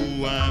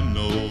know I'm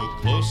no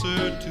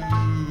closer to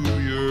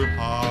your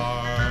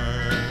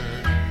heart.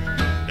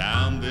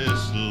 Down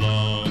this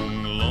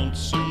long,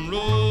 lonesome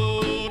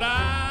road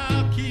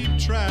I'll keep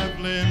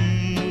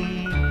traveling,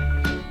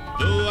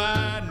 though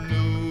I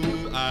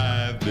know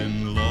I've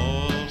been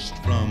lost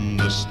from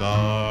the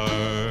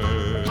start.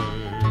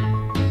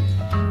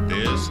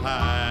 This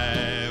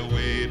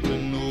highway to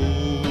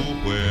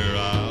nowhere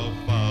I'll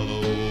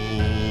follow.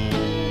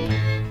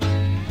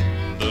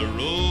 The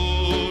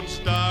road's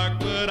dark,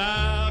 but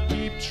I'll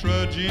keep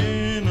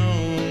trudging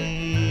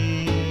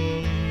on.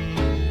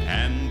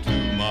 And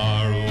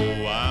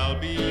tomorrow I'll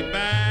be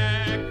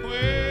back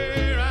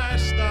where I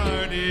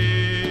started.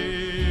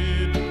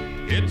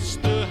 It's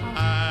the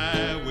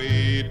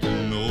highway to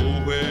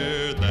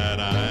nowhere that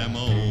I'm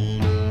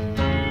on.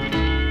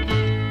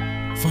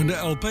 Van de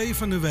LP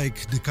van de week,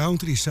 The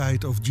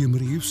Countryside of Jim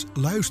Reeves,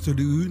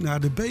 luisterde u naar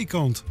de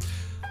B-kant.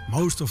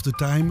 Most of the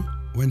Time,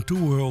 When Two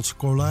Worlds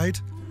Collide,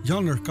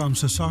 Yonder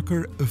Comes a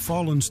Sucker, A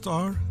Fallen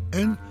Star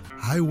en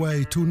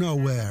Highway to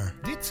Nowhere.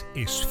 Dit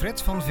is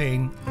Fred van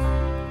Veen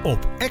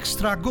op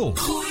Extra Gold.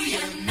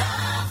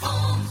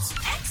 Goedenavond,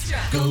 extra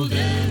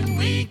golden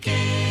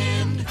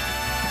weekend.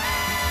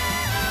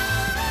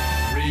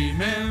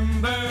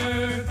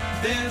 Remember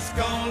this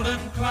golden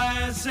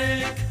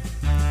classic.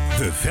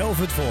 The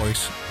Velvet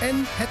Voice en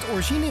het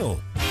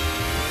origineel.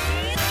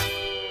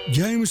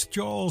 James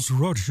Charles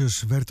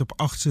Rogers werd op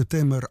 8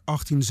 september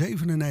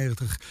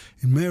 1897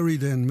 in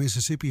Meriden,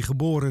 Mississippi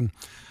geboren.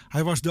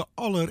 Hij was de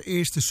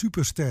allereerste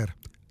superster.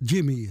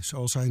 Jimmy,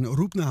 zoals zijn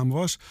roepnaam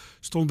was,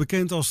 stond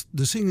bekend als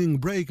de Singing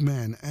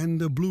Brakeman en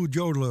de Blue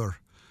Jodeler.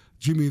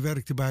 Jimmy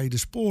werkte bij de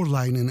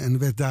spoorlijnen en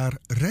werd daar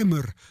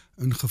remmer,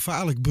 een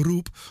gevaarlijk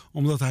beroep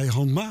omdat hij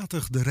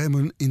handmatig de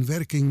remmen in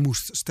werking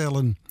moest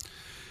stellen.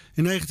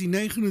 In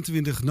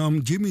 1929 nam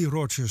Jimmy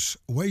Rogers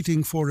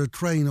Waiting for the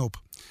Train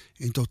op.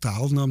 In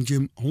totaal nam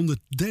Jim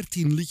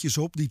 113 liedjes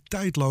op die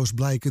tijdloos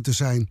blijken te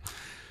zijn.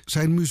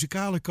 Zijn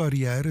muzikale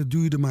carrière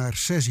duurde maar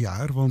 6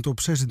 jaar, want op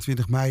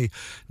 26 mei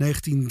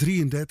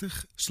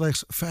 1933,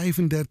 slechts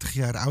 35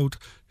 jaar oud,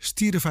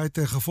 stierf hij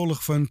ten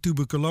gevolge van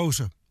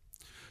tuberculose.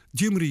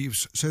 Jim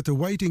Reeves zette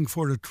Waiting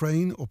for the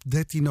Train op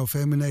 13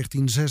 november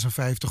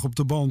 1956 op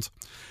de band.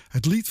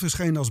 Het lied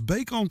verscheen als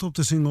B-kant op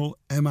de single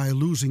Am I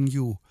Losing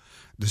You.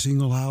 De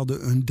single haalde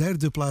een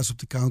 3e plaats op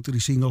de country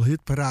single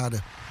hitparade.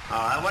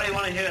 All right, what do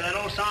you want to hear? That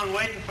old song,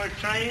 Waiting for a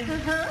Train?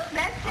 That's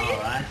it.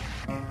 All right.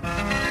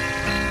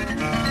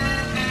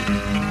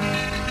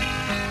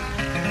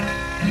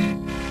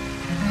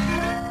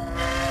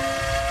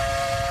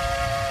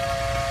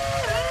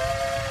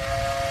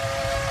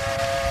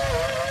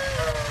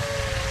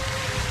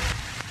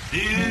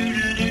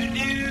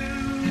 Do-do-do-do,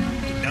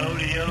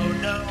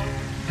 do-de-o-do,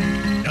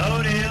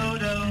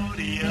 do-de-o-do,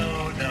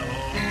 de-o-do.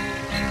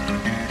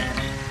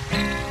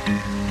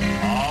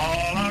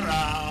 All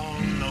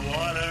around the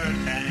water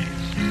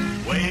tanks,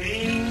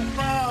 waiting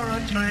for a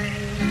train.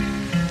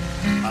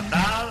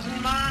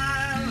 1,000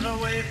 miles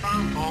away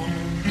from home,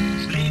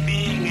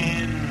 sleeping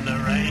in the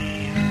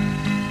rain.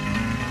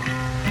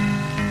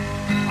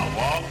 I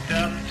walked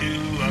up to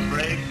a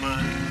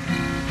brakeman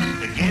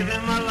to give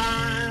him a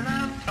line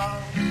of talk.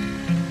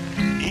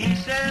 He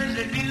says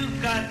if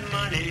you've got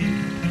money,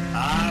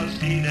 I'll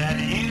see that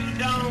you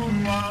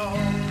don't walk.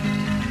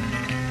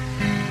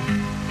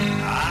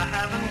 I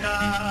haven't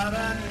got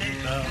a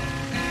nickel,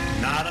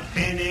 not a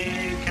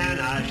penny can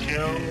I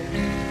show.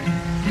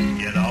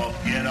 Get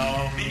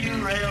off, you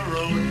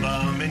railroad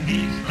bum, and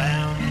he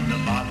slammed the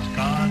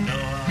boxcar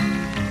door.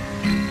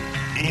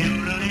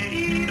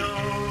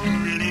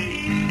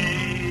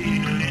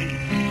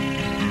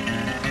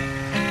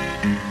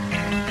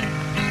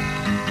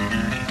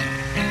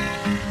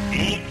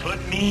 He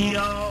put me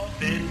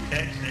off in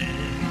Texas,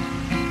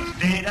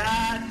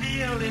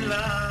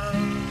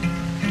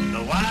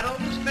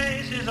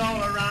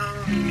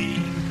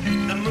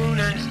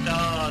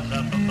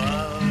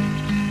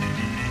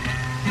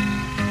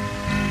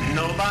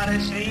 Nobody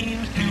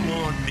seems to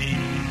want me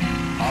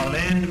or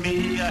lend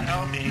me a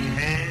helping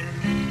hand.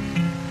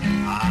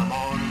 I'm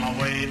on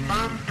my way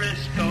from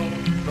Frisco,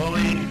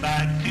 going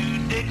back to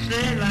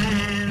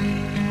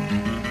Dixieland.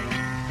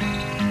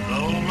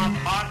 Though my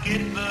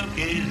pocketbook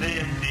is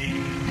empty,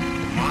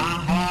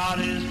 my heart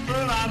is full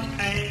of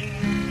pain.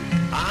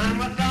 I'm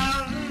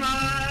 1,000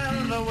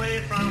 miles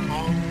away from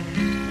home,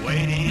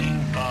 waiting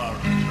for a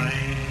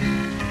train.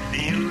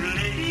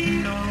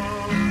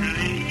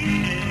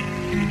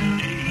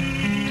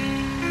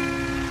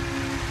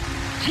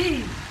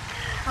 Gee,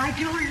 I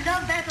do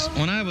love that old...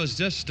 When I was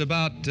just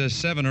about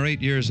 7 or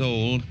 8 years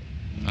old,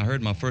 I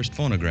heard my first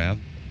phonograph,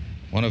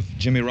 one of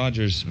Jimmy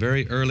Rogers'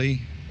 very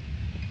early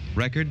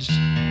records,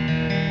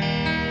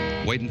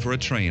 Waiting for a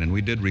Train, and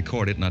we did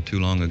record it not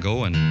too long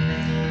ago, and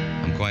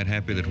I'm quite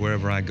happy that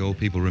wherever I go,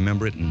 people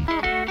remember it. And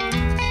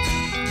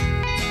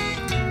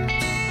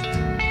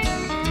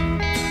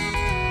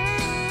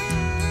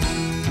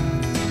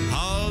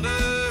hauled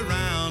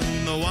around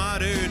the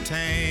water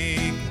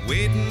tank,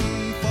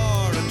 waiting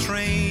for a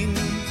train,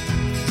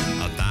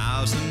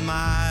 1,000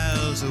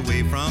 miles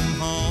away from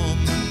home,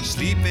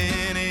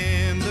 sleeping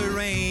in the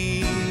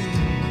rain.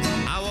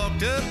 I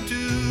walked up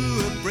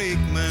to a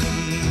brakeman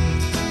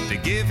to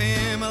give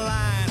him a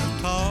line of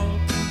talk.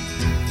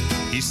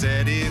 He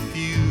said, if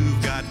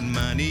you've got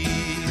money,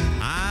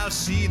 I'll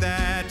see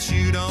that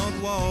you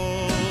don't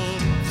walk.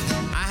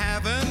 I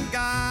haven't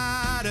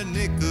got a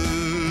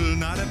nickel,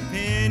 not a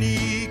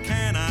penny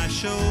can I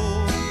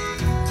show.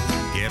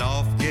 Get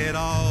off,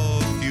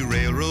 you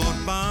railroad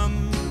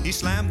bum. He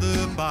slammed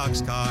the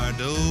boxcar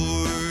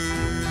door.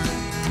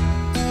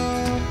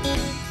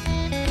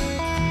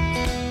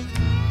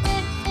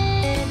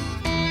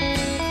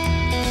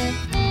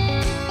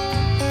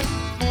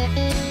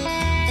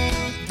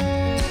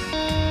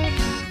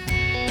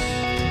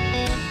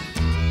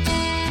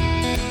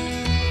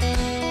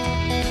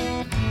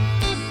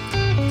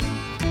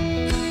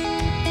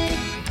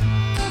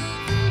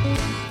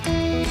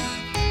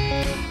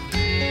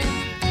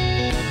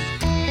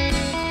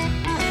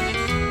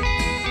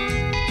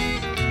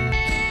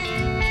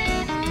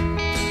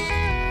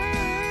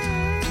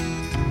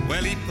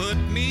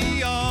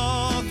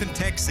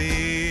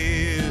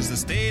 Texas, the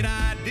state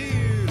I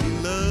dearly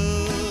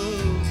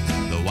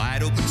love. The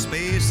wide open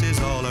spaces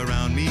all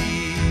around me,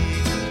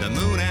 the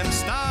moon and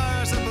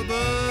stars up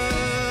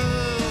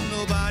above.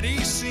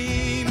 Nobody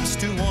seems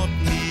to want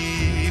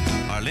me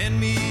or lend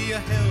me a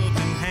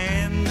helping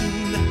hand.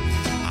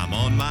 I'm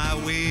on my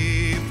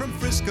way from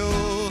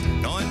Frisco,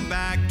 going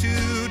back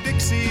to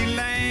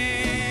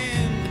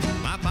Dixieland.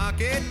 My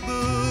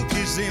pocketbook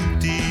is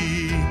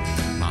empty,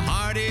 my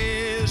heart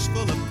is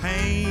full of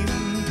pain.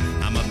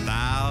 I'm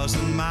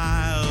 1,000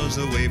 miles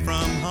away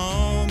from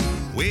home,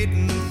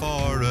 waiting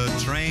for a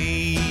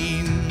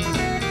train.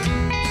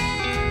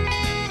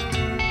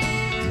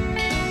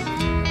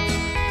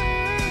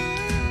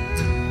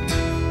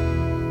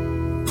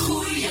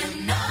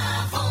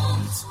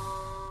 Goedenavond.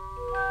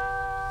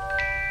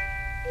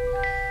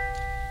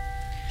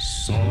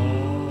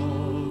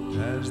 Soft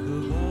as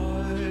the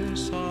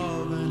voice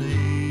of an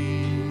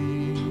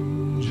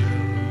angel,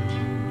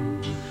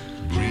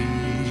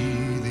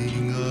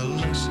 breathing a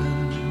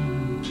lesson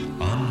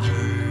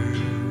unheard.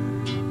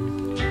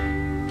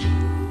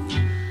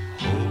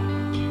 Hope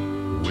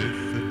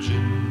with a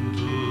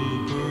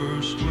gentle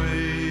persuasion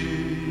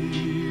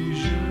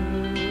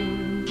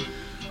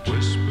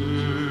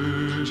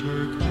whispers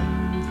her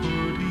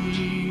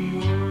comforting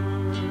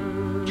word.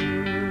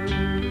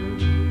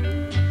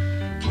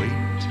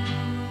 Wait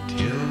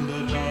till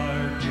the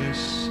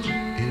darkness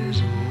is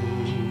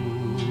over.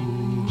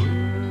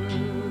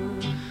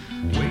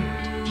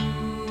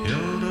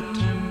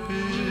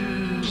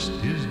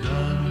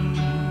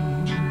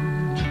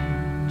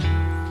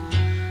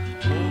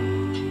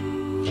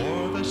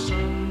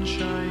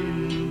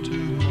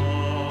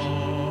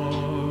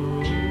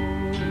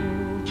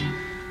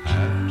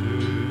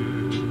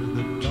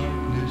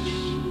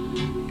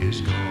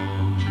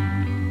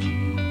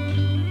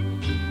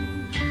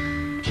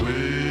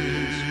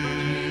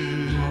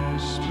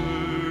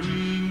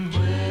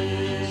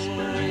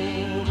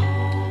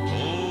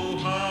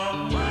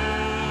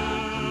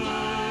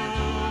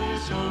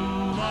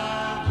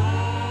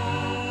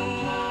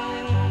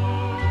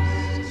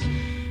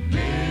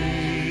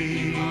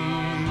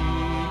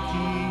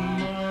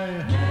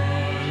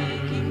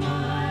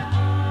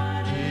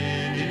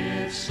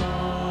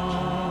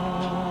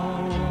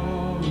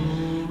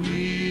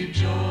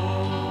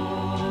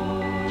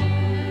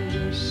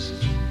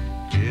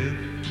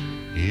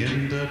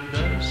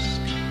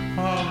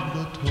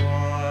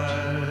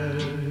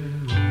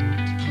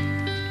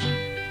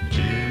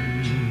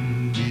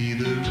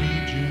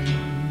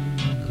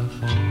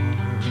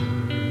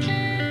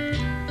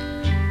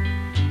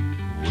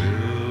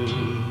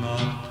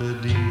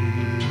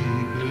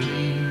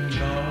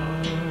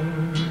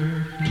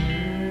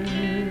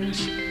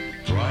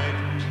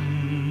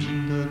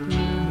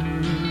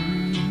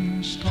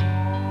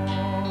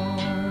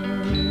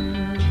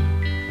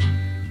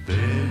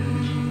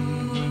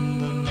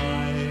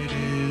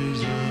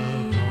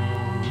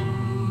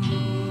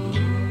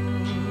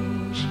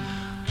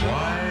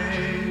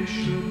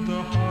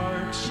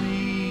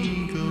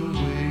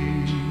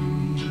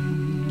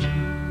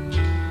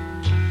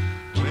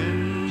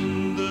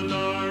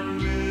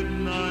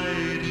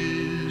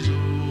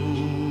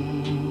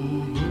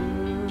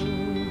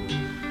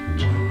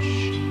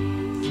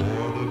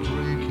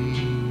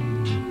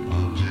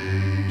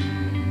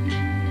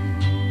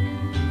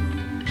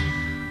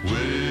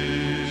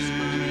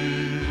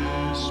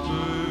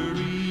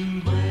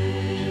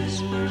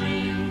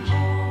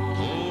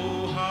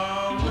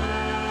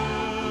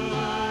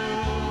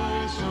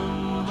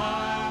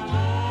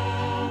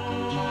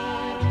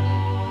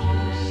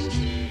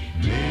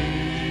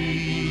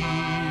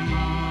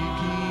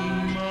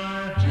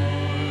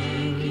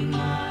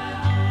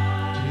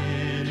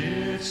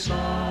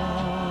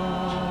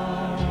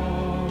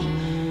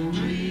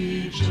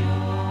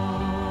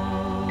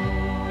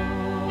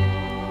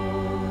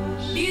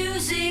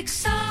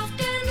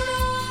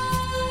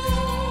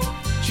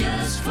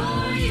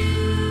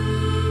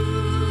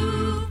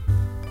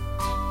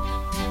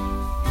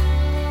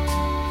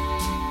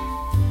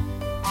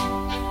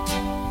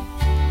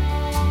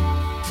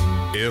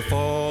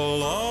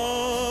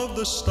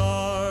 the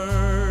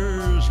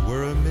stars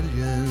were a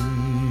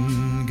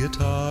million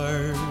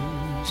guitars,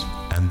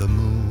 and the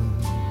moon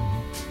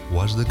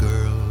was the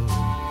girl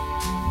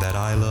that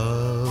I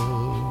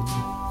love.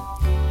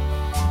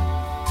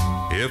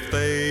 If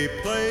they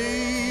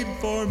played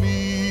for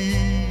me,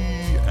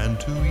 and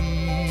to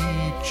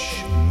each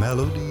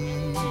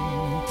melody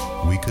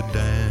we could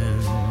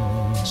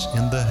dance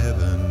in the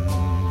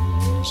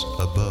heavens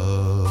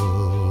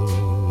above,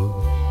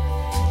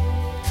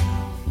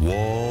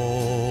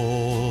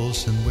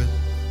 waltzing with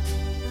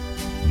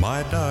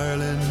my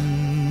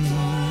darling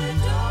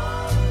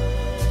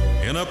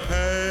in a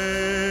paradise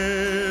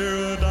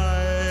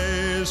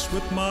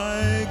with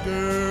my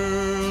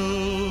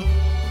girl.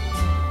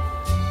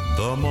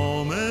 The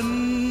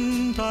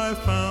moment I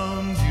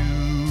found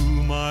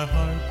you, my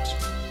heart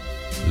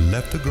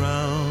left the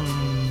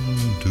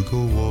ground to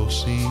go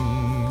waltzing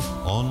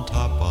on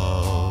top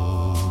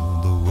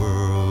of the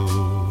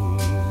world.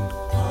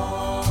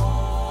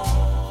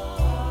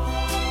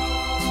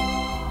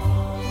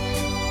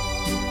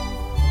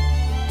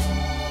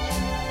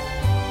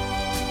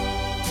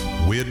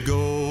 We'd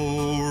go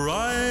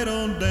right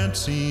on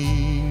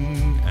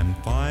dancing and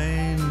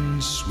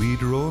find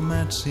sweet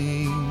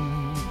romancing.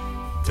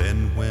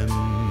 Then when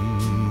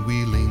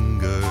we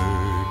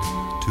lingered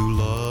to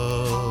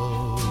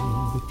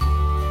love,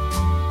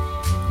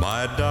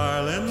 my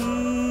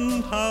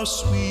darling, how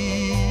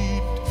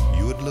sweet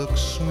you would look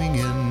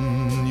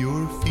swinging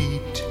your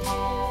feet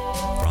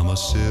from a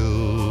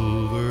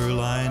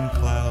silver-lined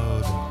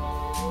cloud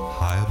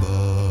high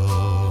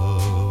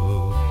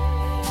above,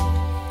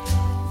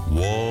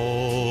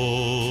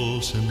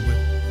 waltzing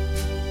with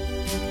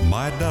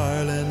my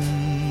darling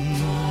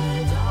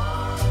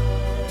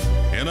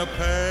in a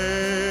paradise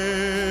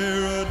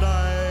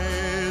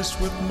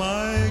with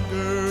my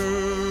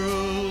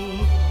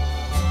girl.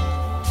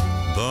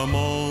 The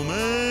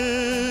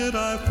moment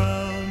I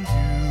found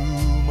you,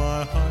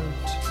 my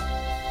heart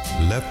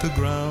left the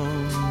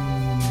ground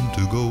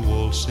to go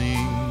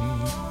waltzing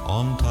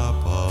on top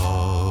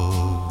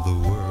of the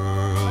world.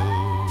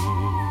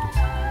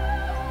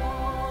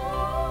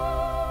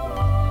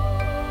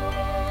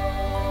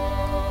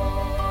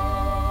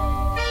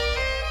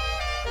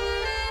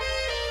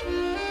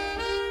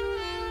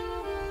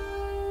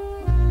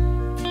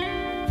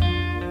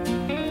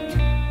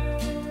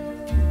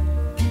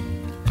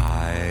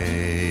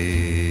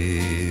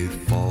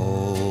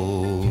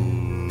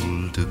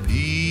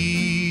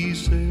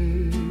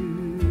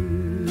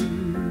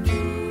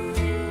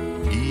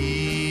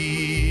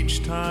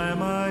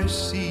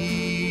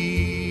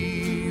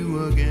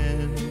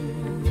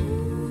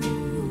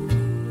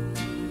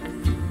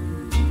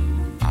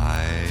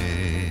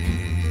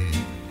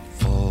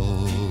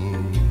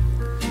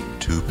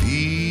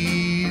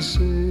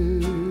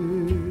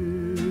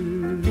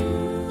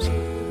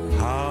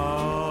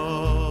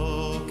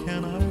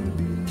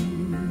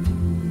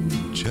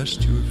 Just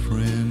your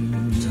friend.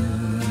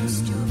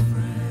 Just your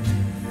friend.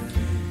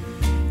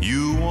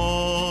 You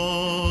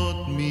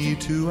want me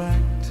to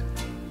act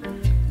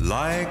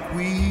like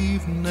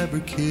we've never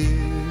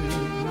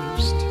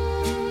kissed.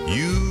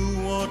 You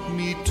want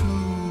me to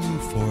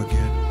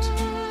forget,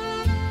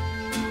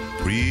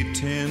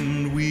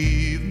 pretend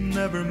we've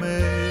never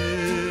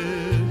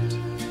met.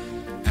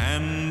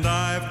 And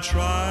I've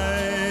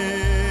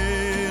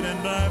tried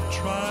and I've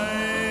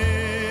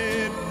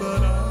tried,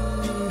 but I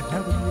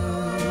haven't yet.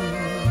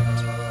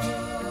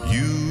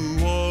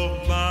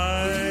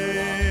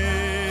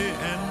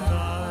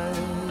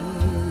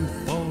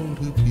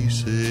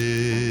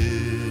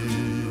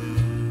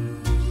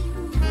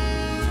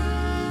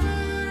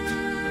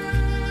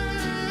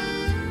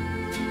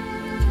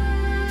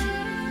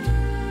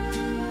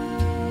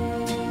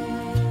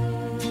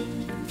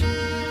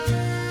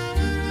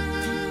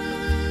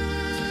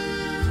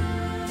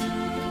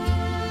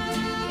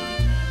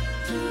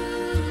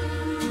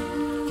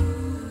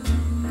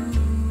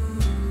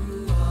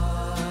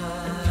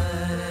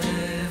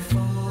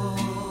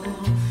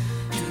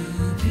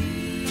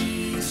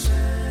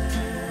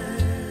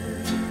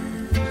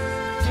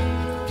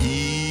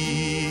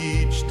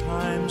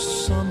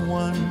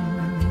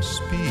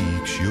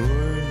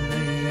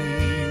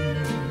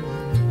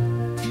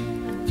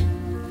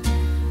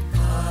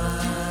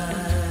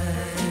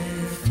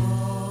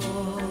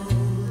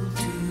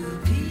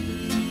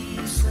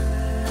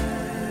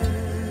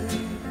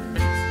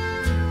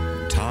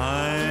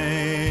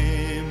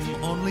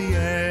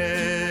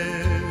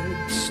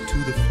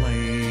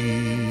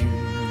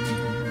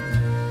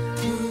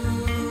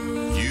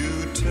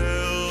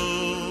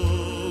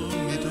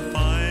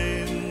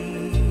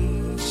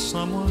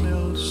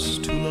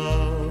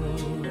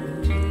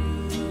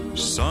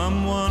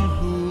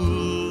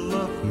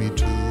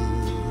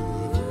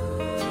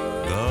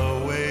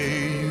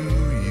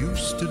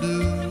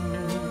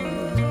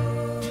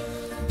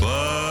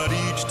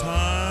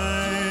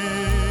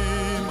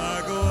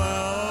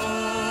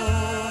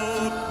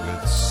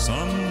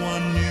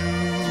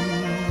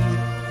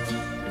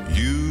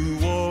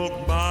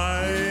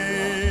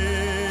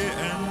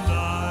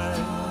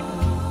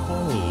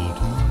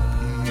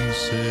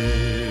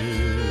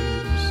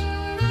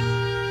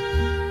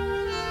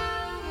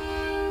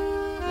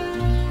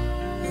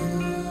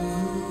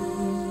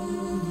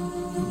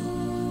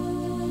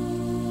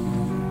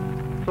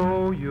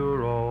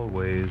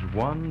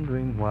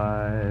 wondering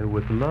why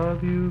with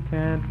love you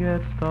can't get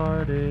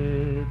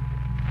started.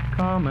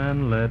 Come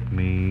and let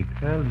me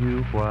tell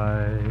you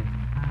why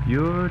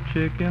you're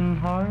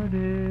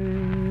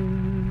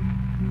chicken-hearted.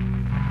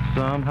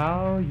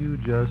 Somehow you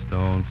just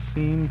don't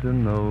seem to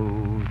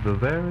know the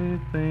very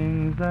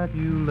things that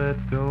you let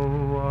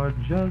go are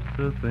just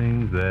the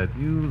things that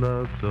you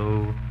love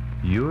so.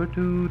 You're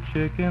too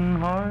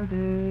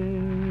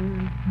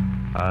chicken-hearted.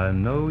 I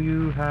know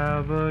you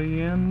have a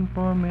yen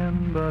for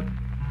men, but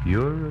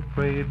you're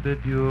afraid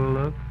that you'll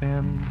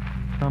offend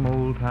some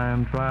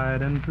old-time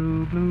tried and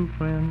true blue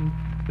friend.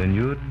 Then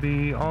you'd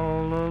be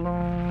all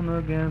alone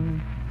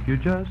again. You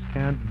just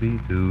can't be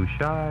too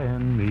shy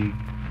and meek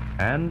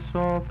and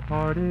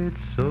soft-hearted,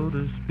 so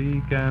to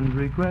speak, and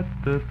regret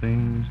the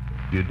things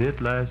you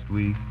did last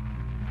week.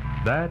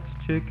 That's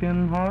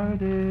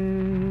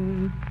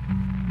chicken-hearted.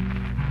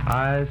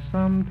 I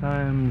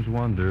sometimes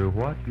wonder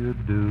what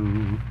you'd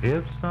do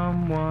if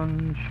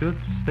someone should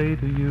say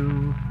to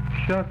you,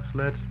 shucks,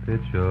 let's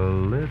pitch a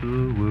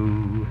little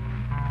woo.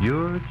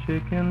 You're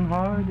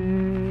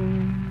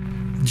chicken-hearted.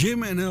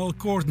 Jim en Al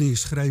Courtney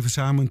schreven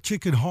samen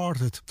Chicken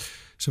Hearted.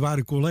 Ze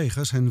waren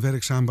collega's en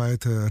werkzaam bij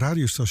het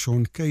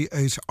radiostation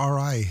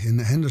KHRI in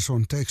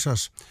Henderson,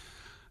 Texas.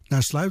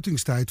 Na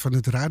sluitingstijd van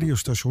het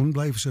radiostation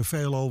bleven ze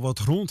veelal wat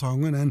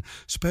rondhangen en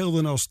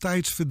speelden als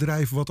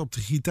tijdsverdrijf wat op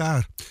de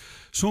gitaar.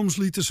 Soms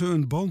lieten ze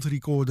een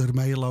bandrecorder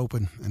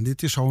meelopen. En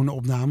dit is zo'n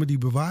opname die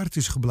bewaard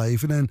is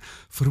gebleven en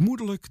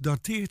vermoedelijk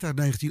dateert uit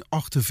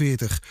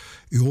 1948.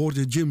 U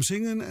hoorde Jim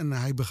zingen en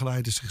hij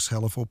begeleidde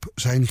zichzelf op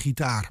zijn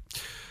gitaar.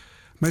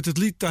 Met het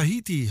lied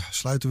Tahiti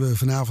sluiten we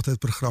vanavond het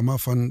programma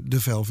van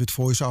The Velvet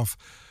Voice af.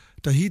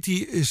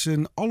 Tahiti is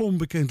een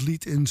alombekend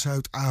lied in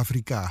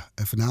Zuid-Afrika.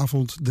 En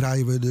vanavond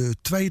draaien we de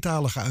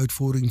tweetalige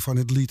uitvoering van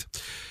het lied.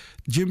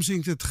 Jim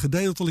zingt het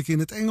gedeeltelijk in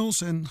het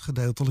Engels en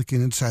gedeeltelijk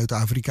in het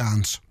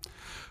Zuid-Afrikaans.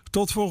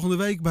 Tot volgende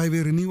week bij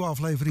weer een nieuwe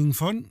aflevering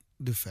van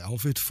The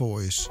Velvet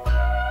Voice.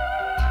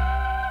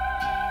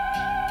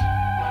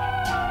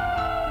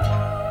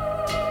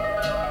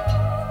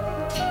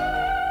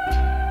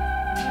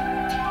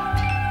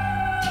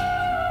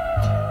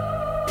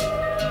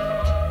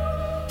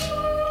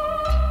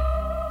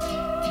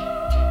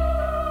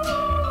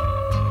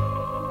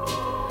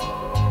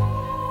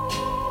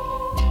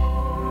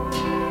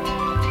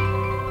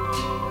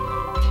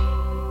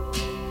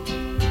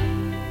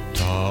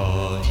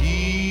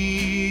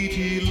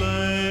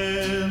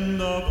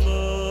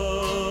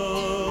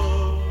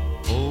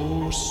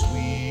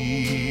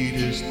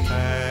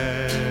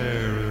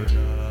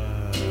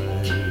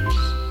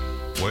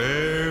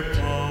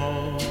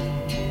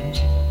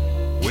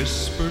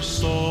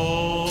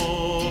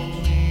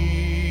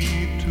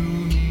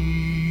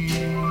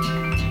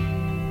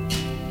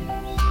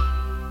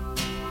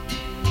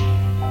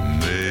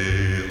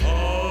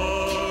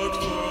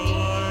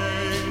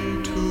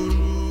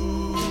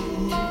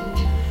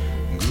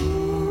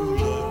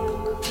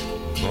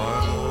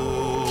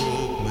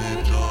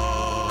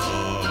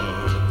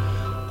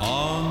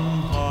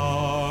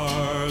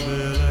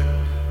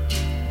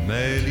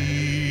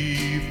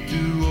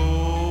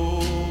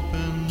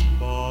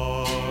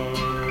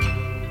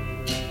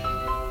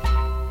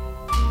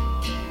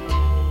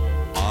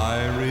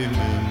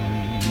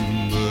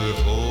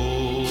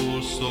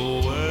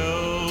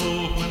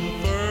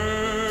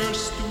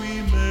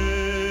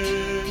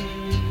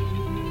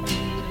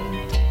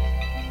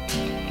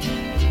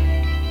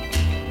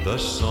 The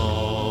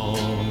song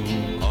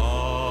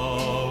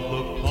of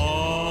the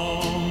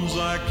palms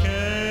I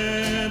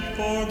can't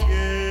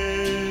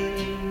forget.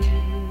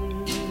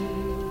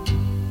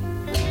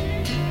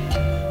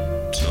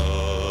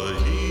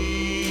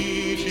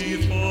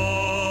 Tahiti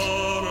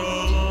for a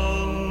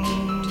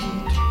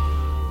land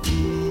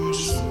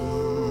whose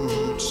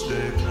roots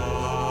they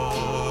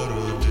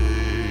paradise.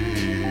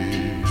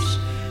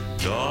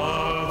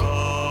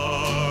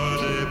 Darvar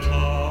de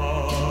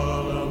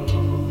Palamu,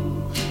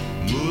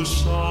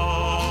 Musa.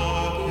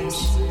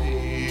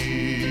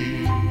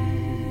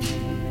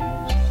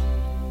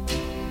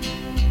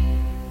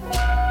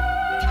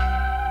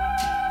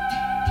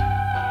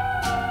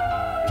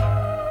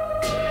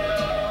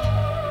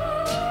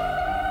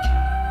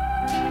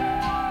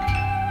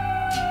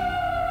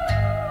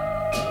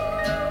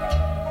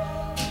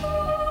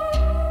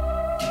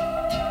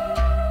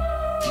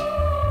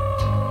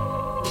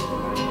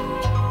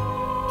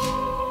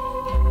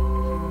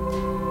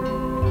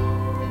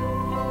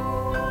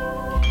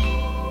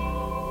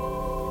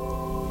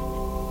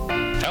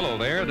 Hello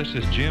there, this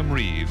is Jim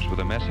Reeves with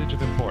a message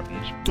of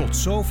importance. Tot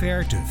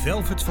zover de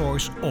Velvet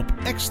Voice op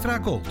Extra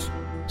Gold.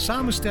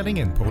 Samenstelling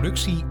en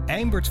productie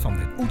Eimbert van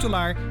den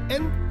Oetelaar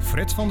en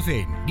Fred van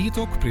Veen, die het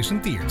ook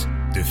presenteert.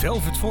 De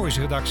Velvet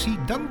Voice-redactie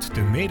dankt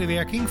de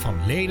medewerking van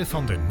leden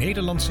van de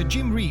Nederlandse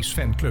Jim Reeves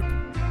fanclub.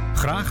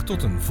 Graag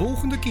tot een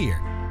volgende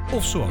keer.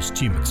 Of zoals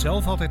Jim het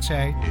zelf altijd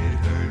zei: It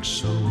hurts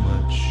so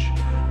much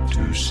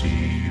to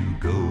see you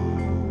go.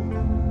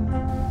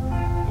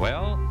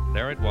 Well,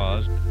 there it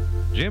was.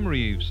 Jim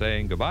Reeves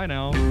saying goodbye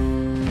now.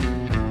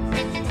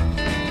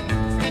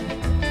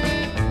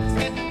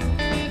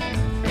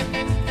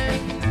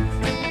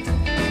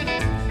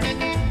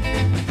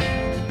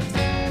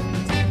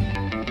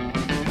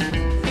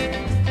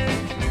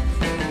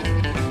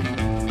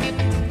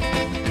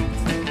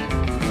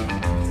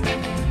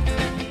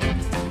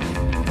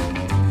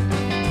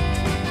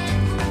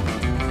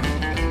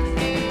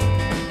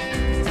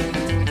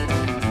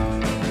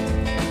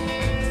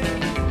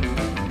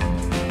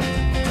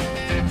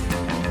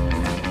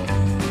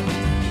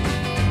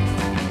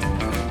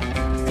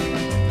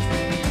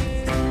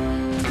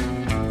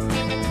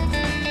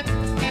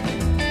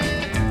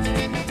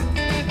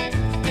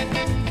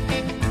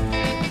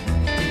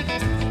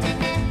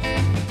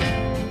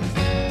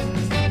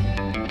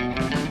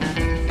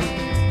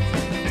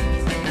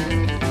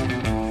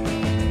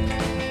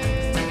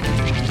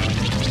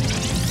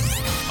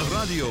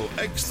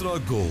 Extra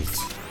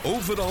Gold.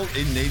 Overal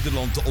in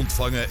Nederland te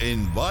ontvangen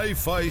in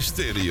wifi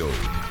stereo.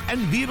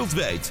 En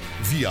wereldwijd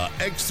via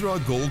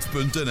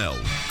extragold.nl.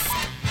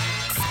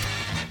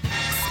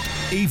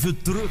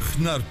 Even terug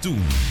naar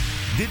toen.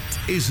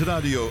 Dit is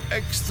Radio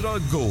Extra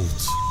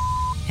Gold.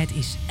 Het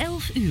is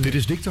 11 uur. Dit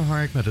is Dick de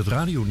Hark met het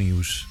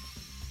radionieuws.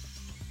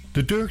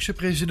 De Turkse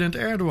president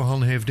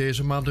Erdogan heeft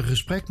deze maand een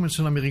gesprek met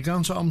zijn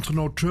Amerikaanse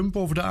ambtgenoot Trump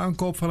over de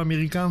aankoop van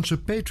Amerikaanse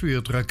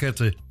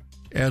Patriot-raketten.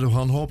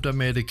 Erdogan hoopt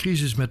daarmee de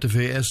crisis met de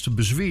VS te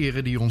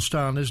bezweren die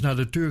ontstaan is na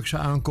de Turkse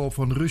aankoop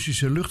van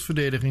Russische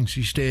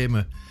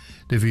luchtverdedigingssystemen.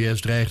 De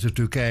VS dreigde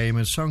Turkije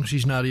met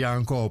sancties na die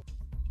aankoop.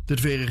 De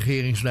twee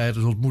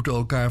regeringsleiders ontmoeten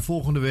elkaar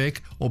volgende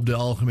week op de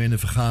algemene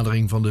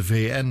vergadering van de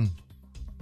VN.